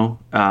ways,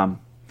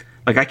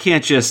 like I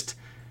can't just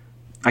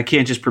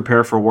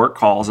prepare for work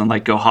calls and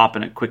like go hop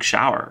in a quick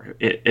shower.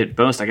 At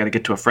most, I got to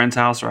get to a friend's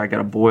house or I got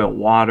to boil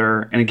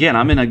water. And again,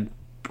 I'm in a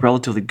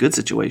relatively good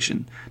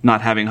situation,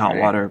 not having hot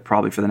water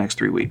probably for the next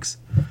 3 weeks.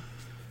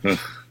 Ugh.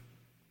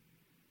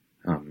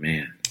 Oh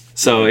man.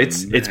 So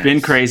it's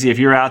been crazy. If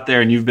you're out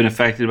there and you've been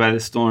affected by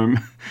this storm,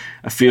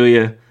 I feel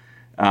you.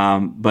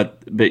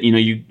 But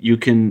you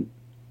can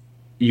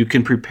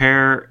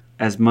prepare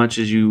as much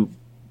as you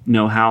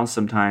know how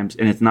sometimes,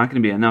 and it's not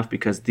going to be enough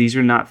because these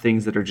are not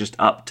things that are just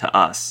up to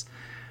us.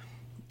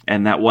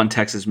 And that one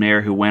Texas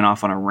mayor who went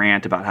off on a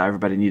rant about how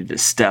everybody needed to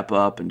step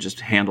up and just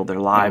handle their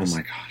lives. Oh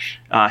my gosh.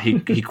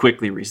 He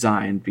quickly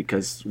resigned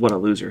because what a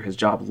loser. His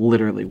job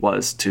literally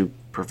was to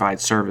provide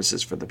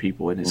services for the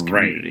people in his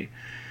community.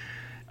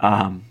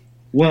 And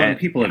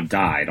people have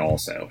died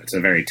also. It's a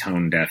very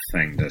tone-deaf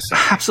thing to say.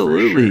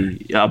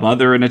 Absolutely. Sure. A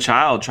mother and a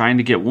child trying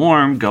to get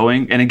warm,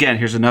 going. And again,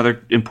 here's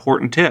another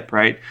important tip,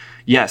 right?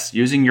 Yes,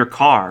 using your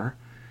car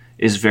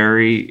is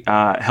very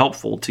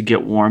helpful to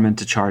get warm and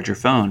to charge your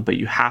phone, but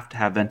you have to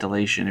have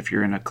ventilation if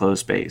you're in a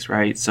closed space,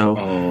 right?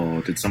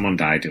 So, did someone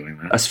die doing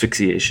that?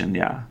 Asphyxiation,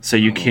 yeah. So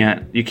you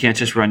can't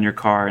just run your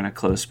car in a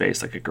closed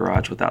space like a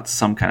garage without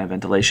some kind of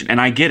ventilation.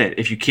 And I get it.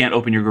 If you can't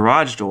open your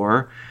garage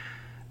door,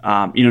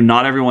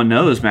 not everyone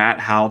knows, Matt,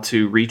 how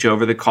to reach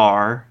over the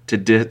car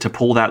to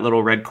pull that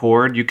little red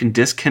cord. You can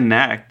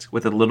disconnect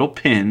with a little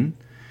pin.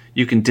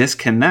 You can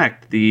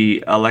disconnect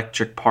the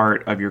electric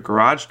part of your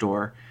garage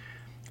door,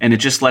 and it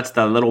just lets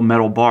the little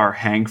metal bar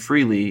hang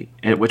freely,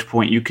 at which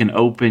point you can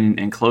open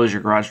and close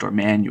your garage door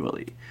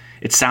manually.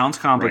 It sounds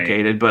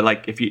complicated, but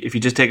like if you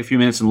just take a few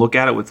minutes and look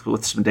at it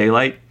with some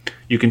daylight,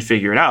 you can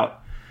figure it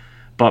out.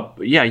 But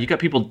yeah, you got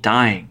people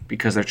dying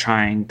because they're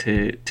trying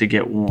to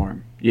get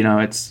warm. You know,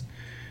 it's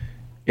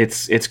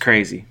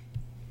crazy.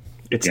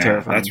 It's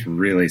terrifying. That's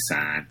really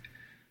sad.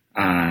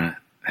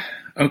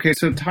 Okay,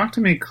 so talk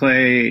to me,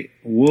 Clay.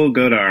 We'll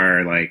go to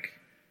our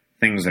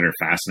things that are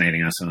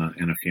fascinating us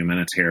in a few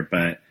minutes here,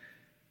 but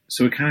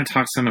so we kind of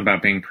talked some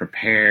about being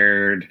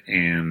prepared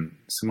and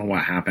some of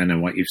what happened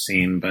and what you've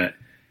seen, but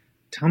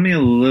tell me a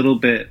little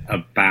bit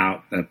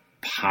about the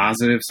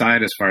positive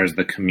side as far as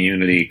the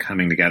community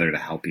coming together to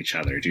help each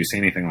other. Do you see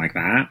anything like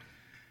that?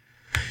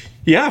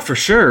 Yeah, for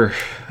sure.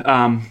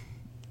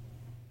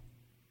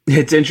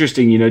 It's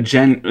interesting,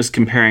 Jen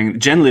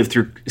lived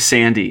through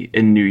Sandy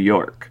in New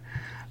York.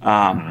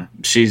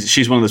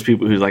 She's one of those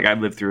people who's like, I've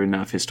lived through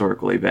enough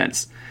historical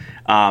events.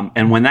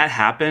 And when that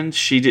happened,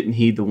 she didn't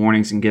heed the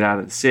warnings and get out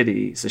of the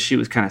city. So she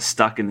was kind of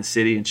stuck in the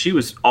city, and she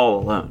was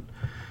all alone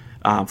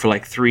for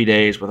 3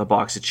 days with a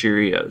box of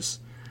Cheerios.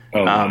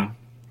 Oh, wow.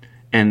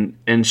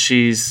 And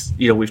she's,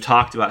 we've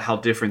talked about how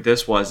different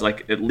this was.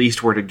 At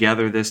least we're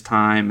together this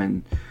time.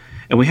 And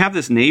we have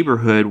this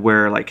neighborhood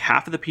where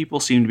half of the people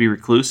seem to be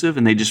reclusive,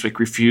 and they just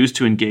refuse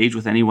to engage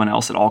with anyone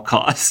else at all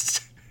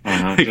costs.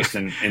 Just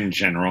in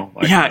general,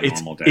 yeah, a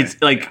normal day.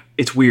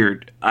 It's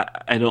weird.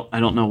 I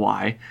don't know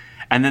why.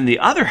 And then the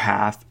other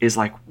half is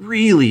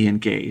really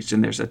engaged,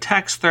 and there's a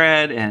text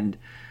thread, and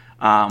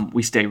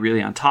we stay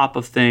really on top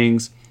of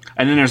things.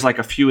 And then there's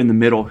a few in the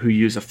middle who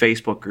use a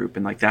Facebook group,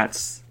 and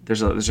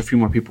there's a few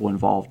more people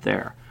involved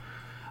there.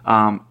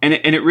 And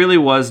it really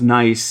was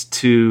nice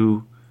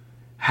to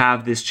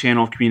have this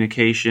channel of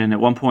communication. At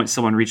one point,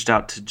 someone reached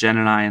out to Jen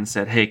and I and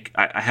said, "Hey,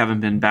 I haven't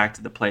been back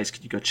to the place.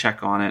 Could you go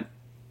check on it?"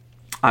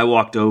 I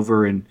walked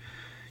over and,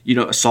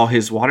 saw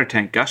his water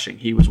tank gushing.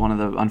 He was one of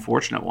the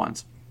unfortunate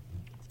ones.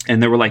 And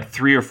there were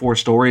 3 or 4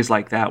 stories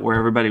like that where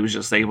everybody was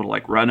just able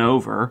to run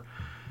over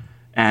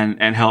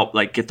and help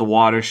get the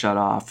water shut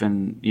off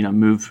and,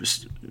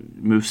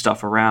 move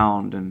stuff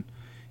around and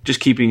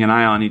just keeping an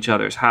eye on each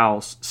other's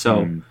house.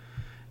 So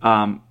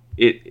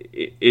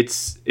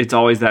it's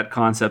always that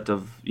concept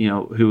of,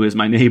 who is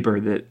my neighbor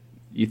that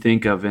you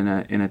think of in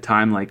a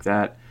time like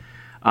that.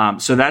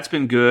 So that's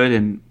been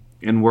good,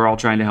 and we're all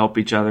trying to help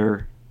each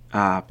other,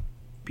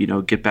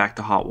 get back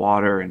to hot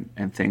water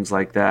and things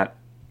like that.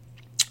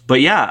 But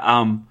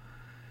yeah,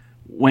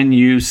 when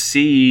you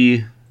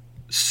see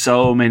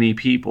so many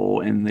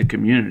people in the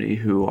community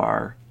who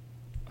are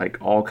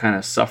all kind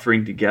of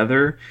suffering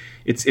together,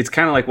 it's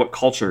kind of like what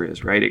culture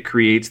is, right? It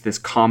creates this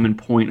common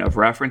point of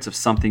reference of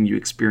something you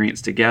experience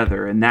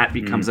together, and that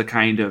becomes a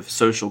kind of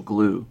social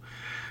glue,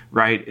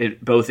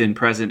 right? Both in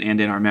present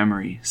and in our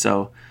memory.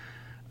 So,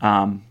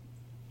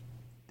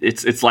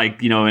 it's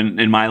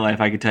in my life,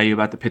 I could tell you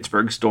about the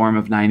Pittsburgh storm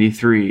of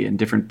 '93 and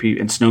different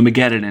people, and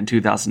Snowmageddon in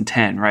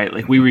 2010,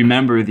 right? We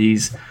remember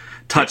these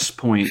touch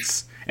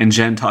points, and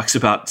Jen talks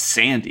about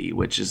Sandy,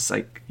 which is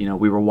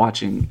we were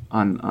watching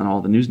on all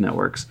the news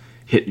networks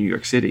hit New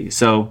York City.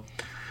 So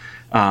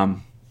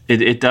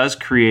it does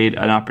create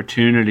an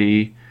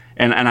opportunity,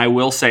 and I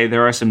will say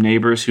there are some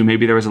neighbors who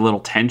maybe there was a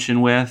little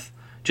tension with,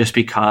 just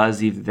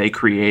because either they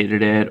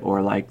created it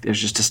or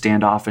there's just a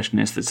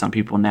standoffishness that some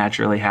people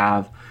naturally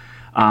have.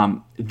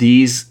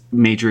 These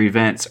major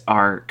events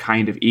are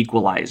kind of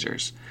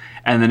equalizers.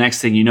 And the next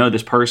thing you know,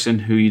 this person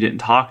who you didn't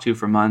talk to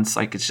for months,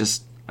 it's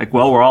just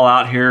well, we're all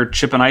out here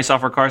chipping ice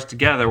off our cars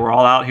together. We're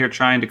all out here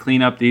trying to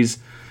clean up these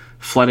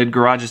flooded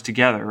garages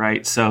together,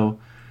 right? So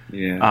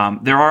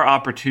there are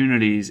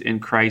opportunities in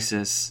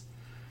crisis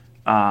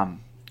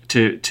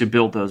to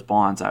build those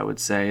bonds, I would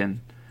say.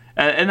 And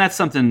that's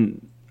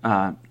something,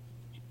 that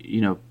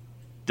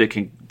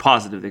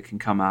can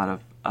come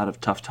out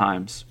of tough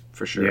times.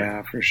 For sure.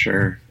 Yeah, for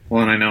sure.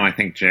 Well, and I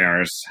think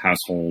JR's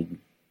household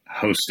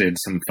hosted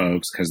some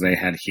folks because they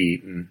had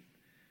heat and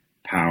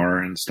power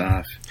and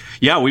stuff.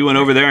 Yeah, we went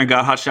over there and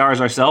got hot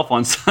showers ourselves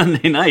on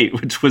Sunday night,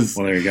 which was...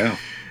 Well, there you go.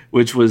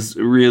 Which was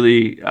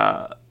really...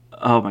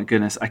 oh, my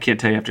goodness. I can't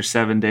tell you, after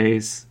 7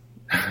 days,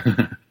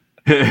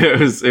 it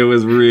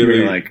was really...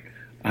 You were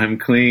I'm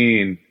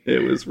clean.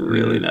 It was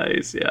really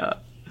nice, yeah.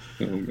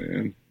 Oh,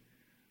 man.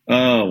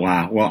 Oh,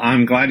 wow. Well,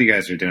 I'm glad you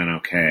guys are doing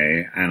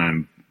okay, and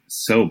I'm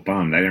so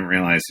bummed. I didn't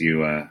realize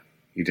you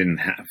didn't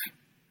have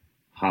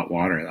hot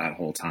water that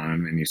whole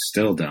time, and you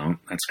still don't.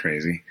 That's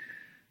crazy.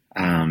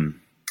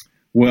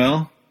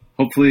 Well,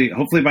 hopefully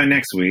by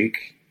next week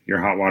your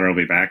hot water will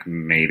be back.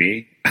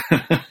 Maybe.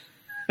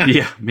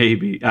 Yeah,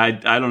 maybe. I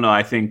don't know.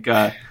 I think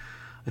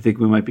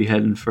we might be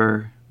heading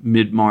for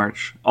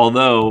mid-March.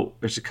 Although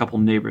there's a couple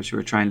neighbors who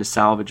are trying to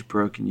salvage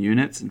broken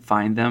units and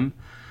find them,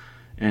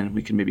 and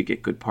we can maybe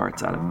get good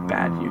parts out of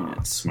bad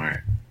units. Smart.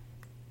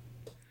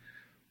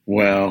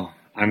 Well,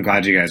 I'm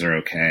glad you guys are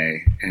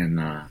okay, and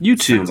you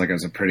too. Sounds like it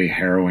was a pretty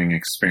harrowing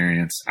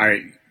experience.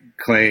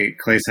 Clay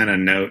sent a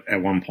note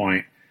at one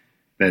point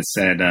that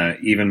said,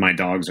 "Even my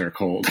dogs are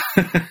cold."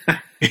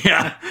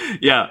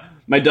 Yeah.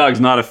 My dog's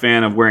not a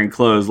fan of wearing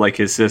clothes like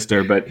his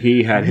sister, but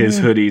he had his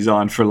hoodies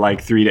on for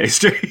 3 days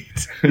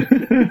straight.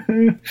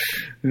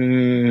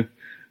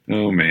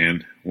 Oh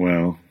man.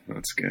 Well,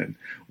 That's good.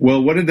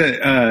 Well, what did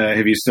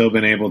have you still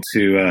been able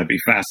to be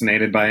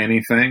fascinated by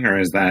anything, or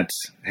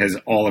has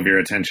all of your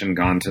attention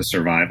gone to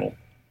survival?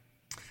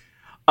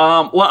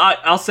 Well,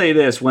 I'll say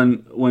this: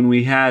 when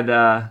we had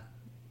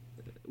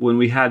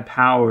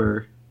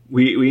power,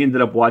 we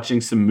ended up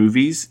watching some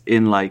movies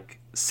in like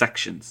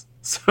sections.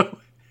 So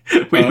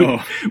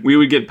we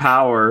would get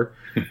power,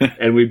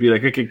 and we'd be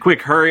like, okay,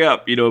 quick, hurry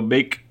up,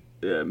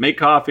 make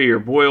coffee or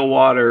boil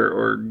water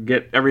or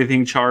get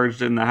everything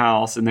charged in the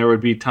house. And there would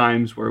be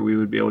times where we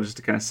would be able just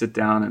to kind of sit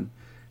down and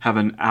have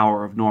an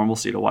hour of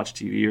normalcy to watch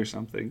TV or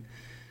something.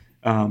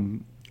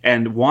 And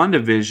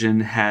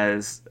WandaVision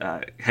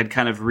had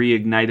kind of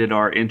reignited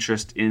our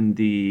interest in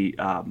the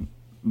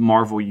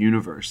Marvel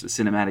universe, the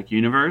cinematic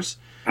universe.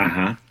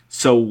 Uh-huh.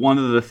 So one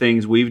of the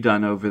things we've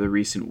done over the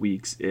recent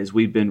weeks is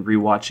we've been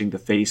rewatching the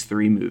Phase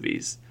 3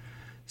 movies.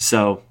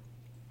 So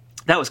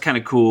that was kind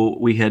of cool.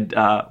 We had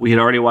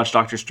already watched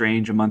Doctor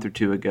Strange a month or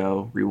two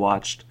ago,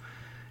 rewatched.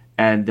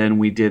 And then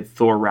we did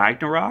Thor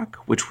Ragnarok,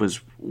 which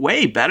was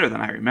way better than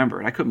I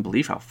remembered. I couldn't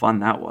believe how fun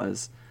that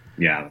was.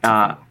 Yeah.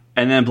 That's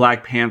and then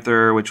Black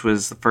Panther, which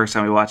was the first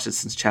time we watched it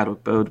since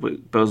Chadwick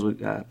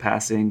Boseman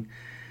passing.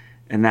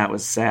 And that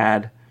was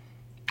sad,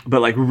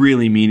 but like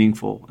really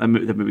meaningful. The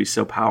movie's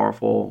so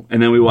powerful. And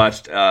then we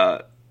watched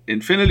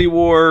Infinity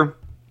War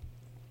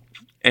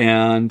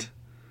and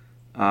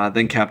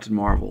then Captain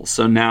Marvel.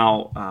 So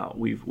now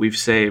we've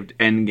saved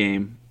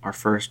Endgame. Our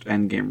first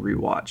Endgame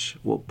rewatch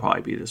will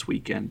probably be this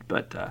weekend.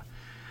 But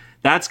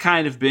that's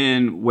kind of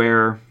been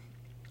where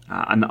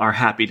our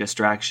happy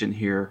distraction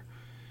here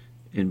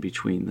in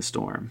between the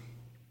storm.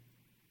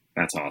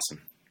 That's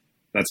awesome.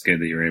 That's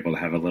good that you were able to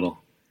have a little.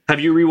 Have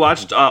you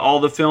rewatched all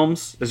the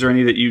films? Is there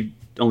any that you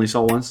only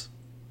saw once?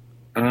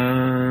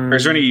 Or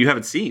is there any you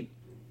haven't seen?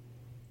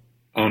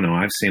 Oh no,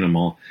 I've seen them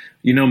all.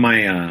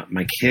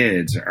 My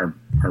kids are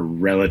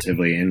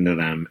relatively into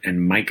them,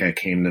 and Micah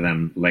came to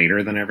them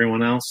later than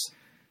everyone else.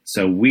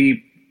 So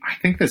I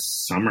think this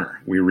summer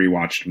we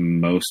rewatched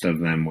most of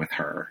them with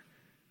her.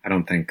 I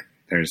don't think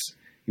there's,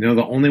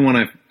 the only one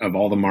of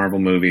all the Marvel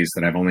movies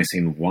that I've only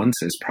seen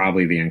once is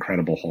probably the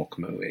Incredible Hulk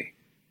movie,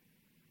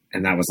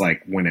 and that was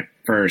like when it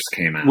first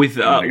came out with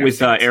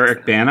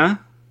Eric Bana.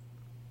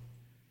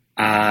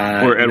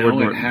 Or Edward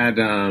Norton? It had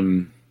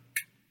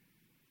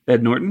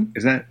Ed Norton?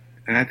 Is that?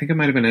 I think it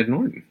might have been Ed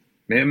Norton.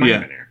 It might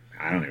have been Eric.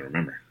 I don't even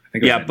remember. I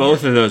think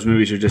both of those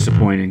movies are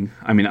disappointing.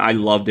 I mean, I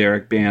loved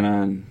Eric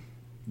Bana, and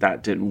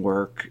that didn't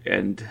work.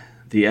 And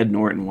the Ed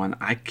Norton one,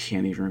 I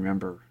can't even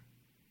remember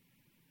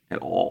at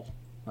all.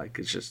 Like,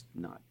 it's just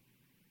not.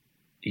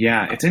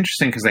 Yeah, it's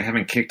interesting because they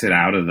haven't kicked it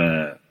out of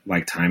the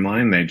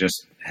timeline. They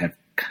just have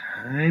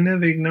kind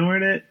of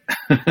ignored it.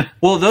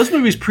 Well, those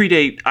movies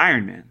predate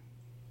Iron Man.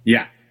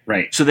 Yeah.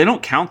 Right. So they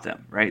don't count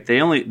them, right?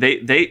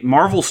 They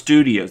Marvel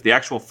Studios, the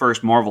actual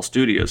first Marvel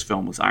Studios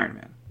film was Iron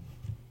Man.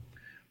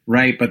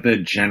 Right, but the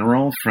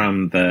general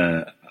from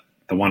the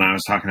one I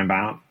was talking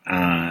about,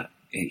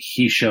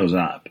 he shows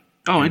up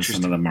in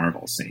some of the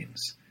Marvel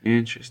scenes.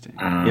 Interesting.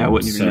 I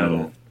wouldn't even know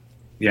that.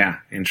 Yeah,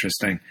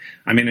 interesting.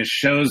 I mean, it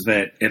shows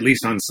that at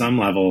least on some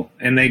level,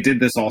 and they did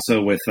this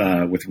also with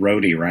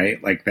Rhodey,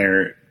 right? Like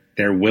they're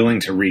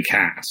willing to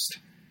recast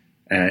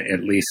at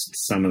least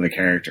some of the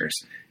characters.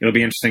 It'll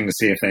be interesting to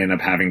see if they end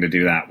up having to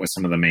do that with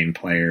some of the main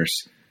players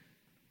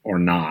or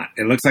not.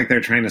 It looks like they're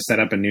trying to set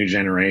up a new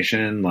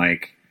generation,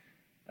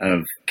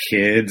 of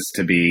kids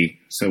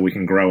so we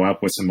can grow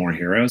up with some more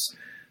heroes,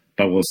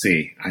 but we'll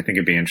see. I think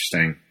it'd be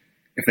interesting.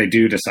 If they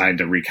do decide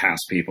to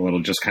recast people,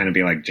 it'll just kind of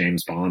be like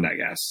James Bond, I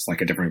guess. It's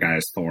like a different guy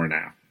as Thor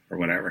now or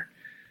whatever.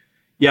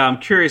 Yeah, I'm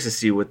curious to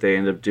see what they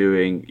end up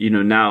doing.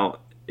 Now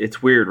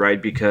it's weird,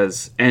 right?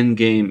 Because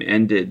Endgame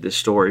ended the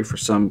story for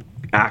some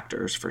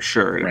actors, for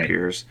sure, it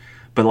appears.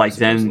 But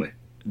then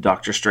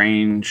Doctor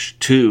Strange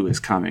 2 is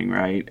coming,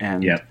 right?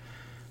 And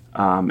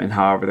and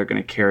however they're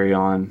going to carry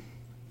on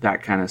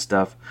that kind of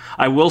stuff.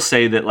 I will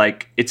say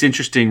that it's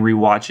interesting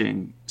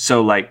rewatching.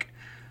 So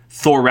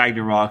Thor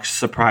Ragnarok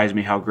surprised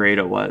me how great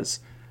it was.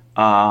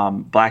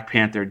 Black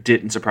Panther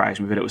didn't surprise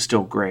me, but it was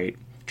still great.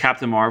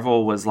 Captain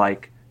Marvel was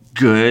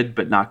good,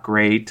 but not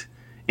great.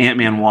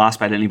 Ant-Man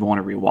Wasp I didn't even want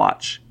to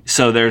rewatch.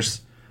 So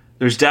there's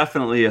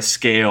definitely a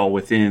scale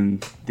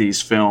within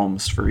these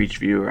films for each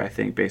viewer, I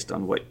think, based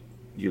on what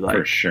you like.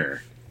 For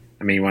sure.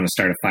 I mean, you want to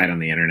start a fight on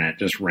the internet,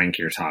 just rank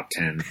your top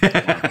 10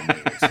 Marvel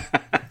movies.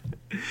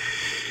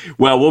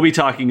 Well, we'll be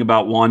talking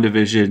about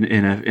WandaVision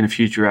in a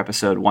future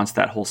episode. Once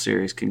that whole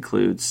series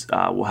concludes,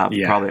 we'll have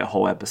probably a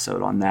whole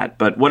episode on that.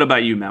 But what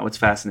about you, Matt? What's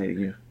fascinating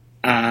you?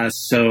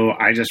 So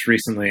I just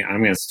recently,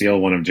 I'm going to steal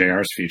one of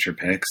JR's future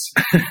picks.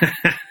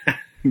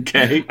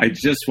 Okay. I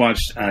just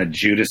watched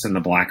Judas and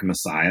the Black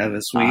Messiah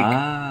this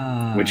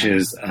week, which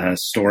is a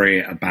story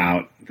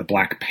about the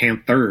Black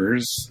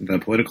Panthers, the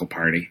political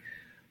party,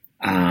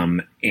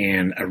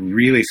 and a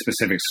really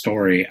specific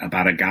story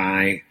about a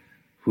guy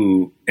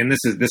who, and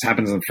this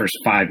happens in the first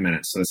 5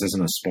 minutes, so this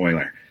isn't a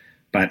spoiler,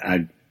 but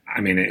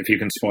if you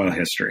can spoil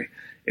history,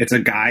 it's a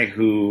guy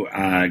who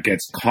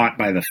gets caught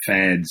by the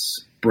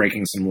feds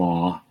breaking some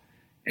law,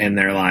 and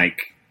they're like,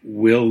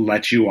 we'll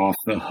let you off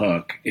the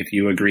hook if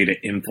you agree to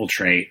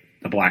infiltrate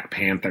the Black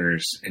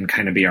Panthers and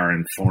kind of be our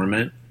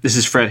informant. This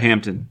is Fred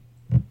Hampton.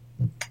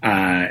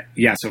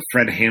 So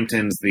Fred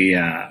Hampton's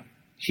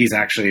he's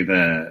actually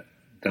the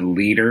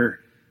leader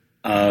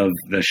of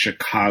the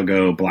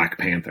Chicago Black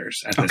Panthers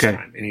at this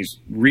time. And he's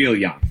real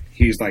young.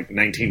 He's like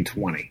 19,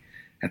 20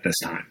 at this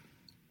time.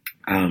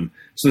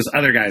 So this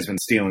other guy's been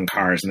stealing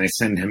cars, and they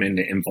send him in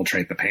to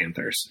infiltrate the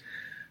Panthers.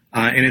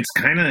 And it's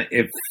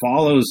it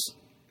follows,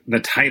 the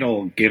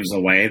title gives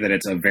away that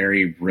it's a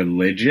very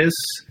religious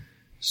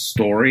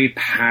story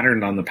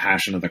patterned on the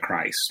Passion of the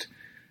Christ.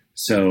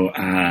 So,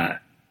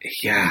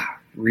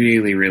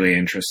 really, really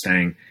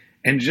interesting.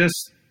 And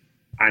just,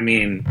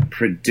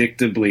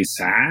 predictably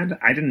sad.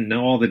 I didn't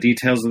know all the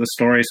details of the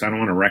story, so I don't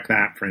want to wreck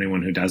that for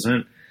anyone who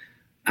doesn't.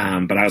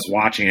 But I was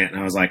watching it, and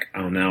I was like,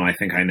 oh no, I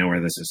think I know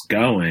where this is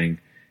going.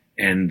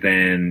 And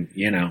then,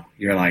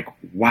 you're like,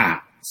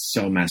 wow,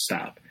 so messed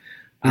up.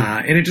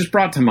 And it just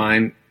brought to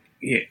mind,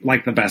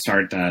 like the best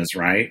art does,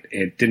 right?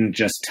 It didn't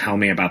just tell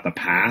me about the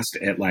past.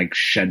 It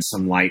shed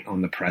some light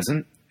on the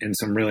present in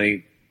some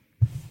really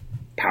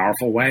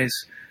powerful ways.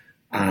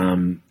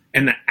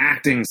 And the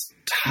acting's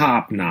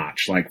top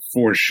notch,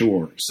 for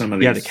sure. Some of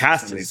these, the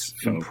cast is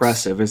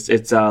impressive. It's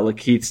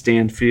Lakeith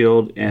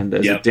Stanfield and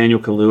Daniel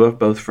Kaluuya,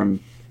 both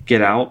from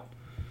Get Out.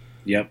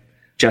 Yep.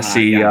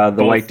 Jesse, the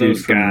white dude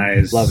from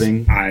guys,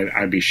 Loving.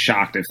 I'd be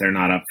shocked if they're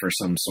not up for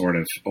some sort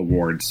of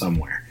award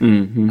somewhere.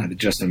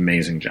 Just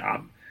amazing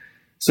job.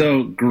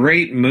 So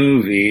great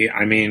movie.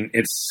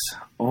 It's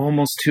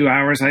almost 2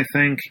 hours, I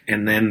think.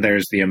 And then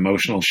there's the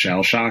emotional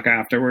shell shock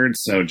afterwards.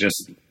 So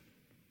just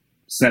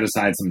set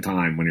aside some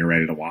time when you're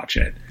ready to watch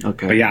it.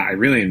 Okay. But I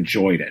really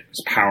enjoyed it. It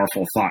was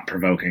powerful,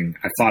 thought-provoking.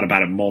 I've thought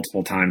about it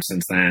multiple times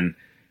since then.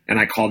 And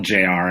I called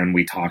JR and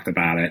we talked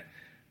about it.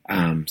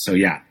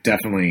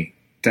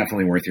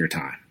 Definitely worth your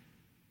time.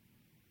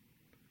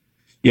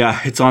 Yeah,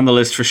 it's on the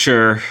list for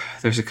sure.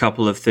 There's a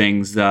couple of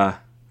things. I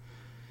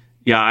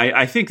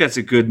think that's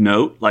a good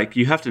note.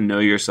 You have to know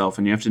yourself,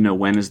 and you have to know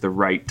when is the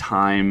right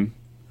time.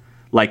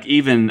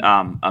 Even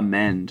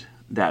Amend,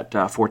 that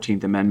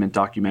 14th Amendment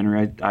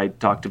documentary I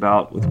talked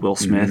about with Will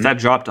Smith, that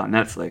dropped on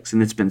Netflix,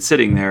 and it's been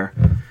sitting there.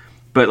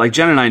 But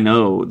Jen and I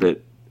know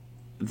that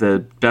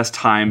the best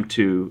time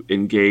to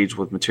engage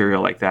with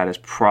material like that is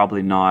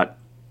probably not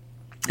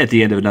at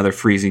the end of another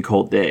freezing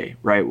cold day,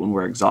 right, when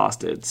we're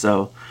exhausted.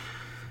 So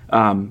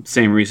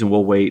same reason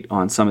we'll wait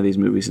on some of these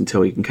movies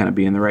until you can kind of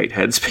be in the right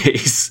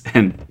headspace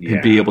and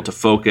be able to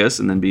focus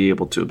and then be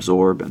able to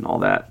absorb and all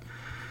that.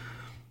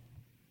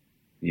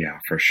 Yeah,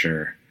 for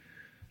sure.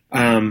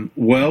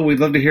 Well, we'd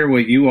love to hear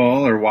what you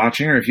all are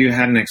watching, or if you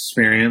had an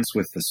experience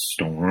with the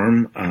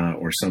storm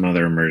or some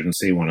other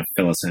emergency, want to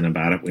fill us in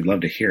about it. We'd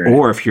love to hear it.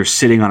 Or if you're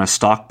sitting on a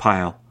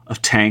stockpile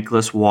of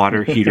tankless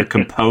water heater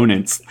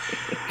components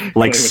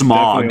like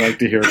smog. I'd like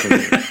to hear from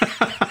you.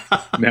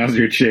 Now's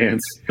your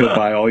chance. He'll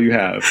buy all you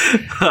have.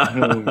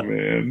 Oh,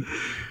 man.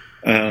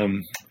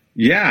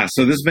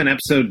 So this has been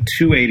episode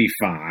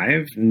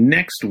 285.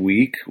 Next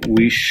week,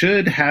 we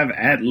should have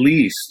at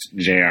least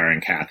JR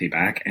and Kathy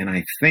back, and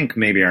I think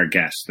maybe our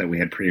guest that we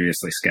had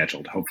previously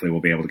scheduled. Hopefully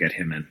we'll be able to get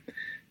him in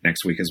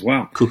next week as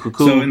well. Cool.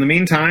 So in the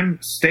meantime,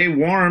 stay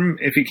warm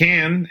if you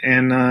can,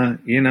 and,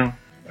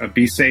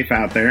 be safe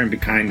out there and be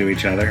kind to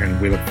each other, and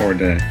we look forward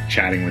to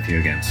chatting with you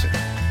again soon.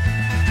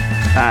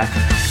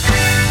 Bye.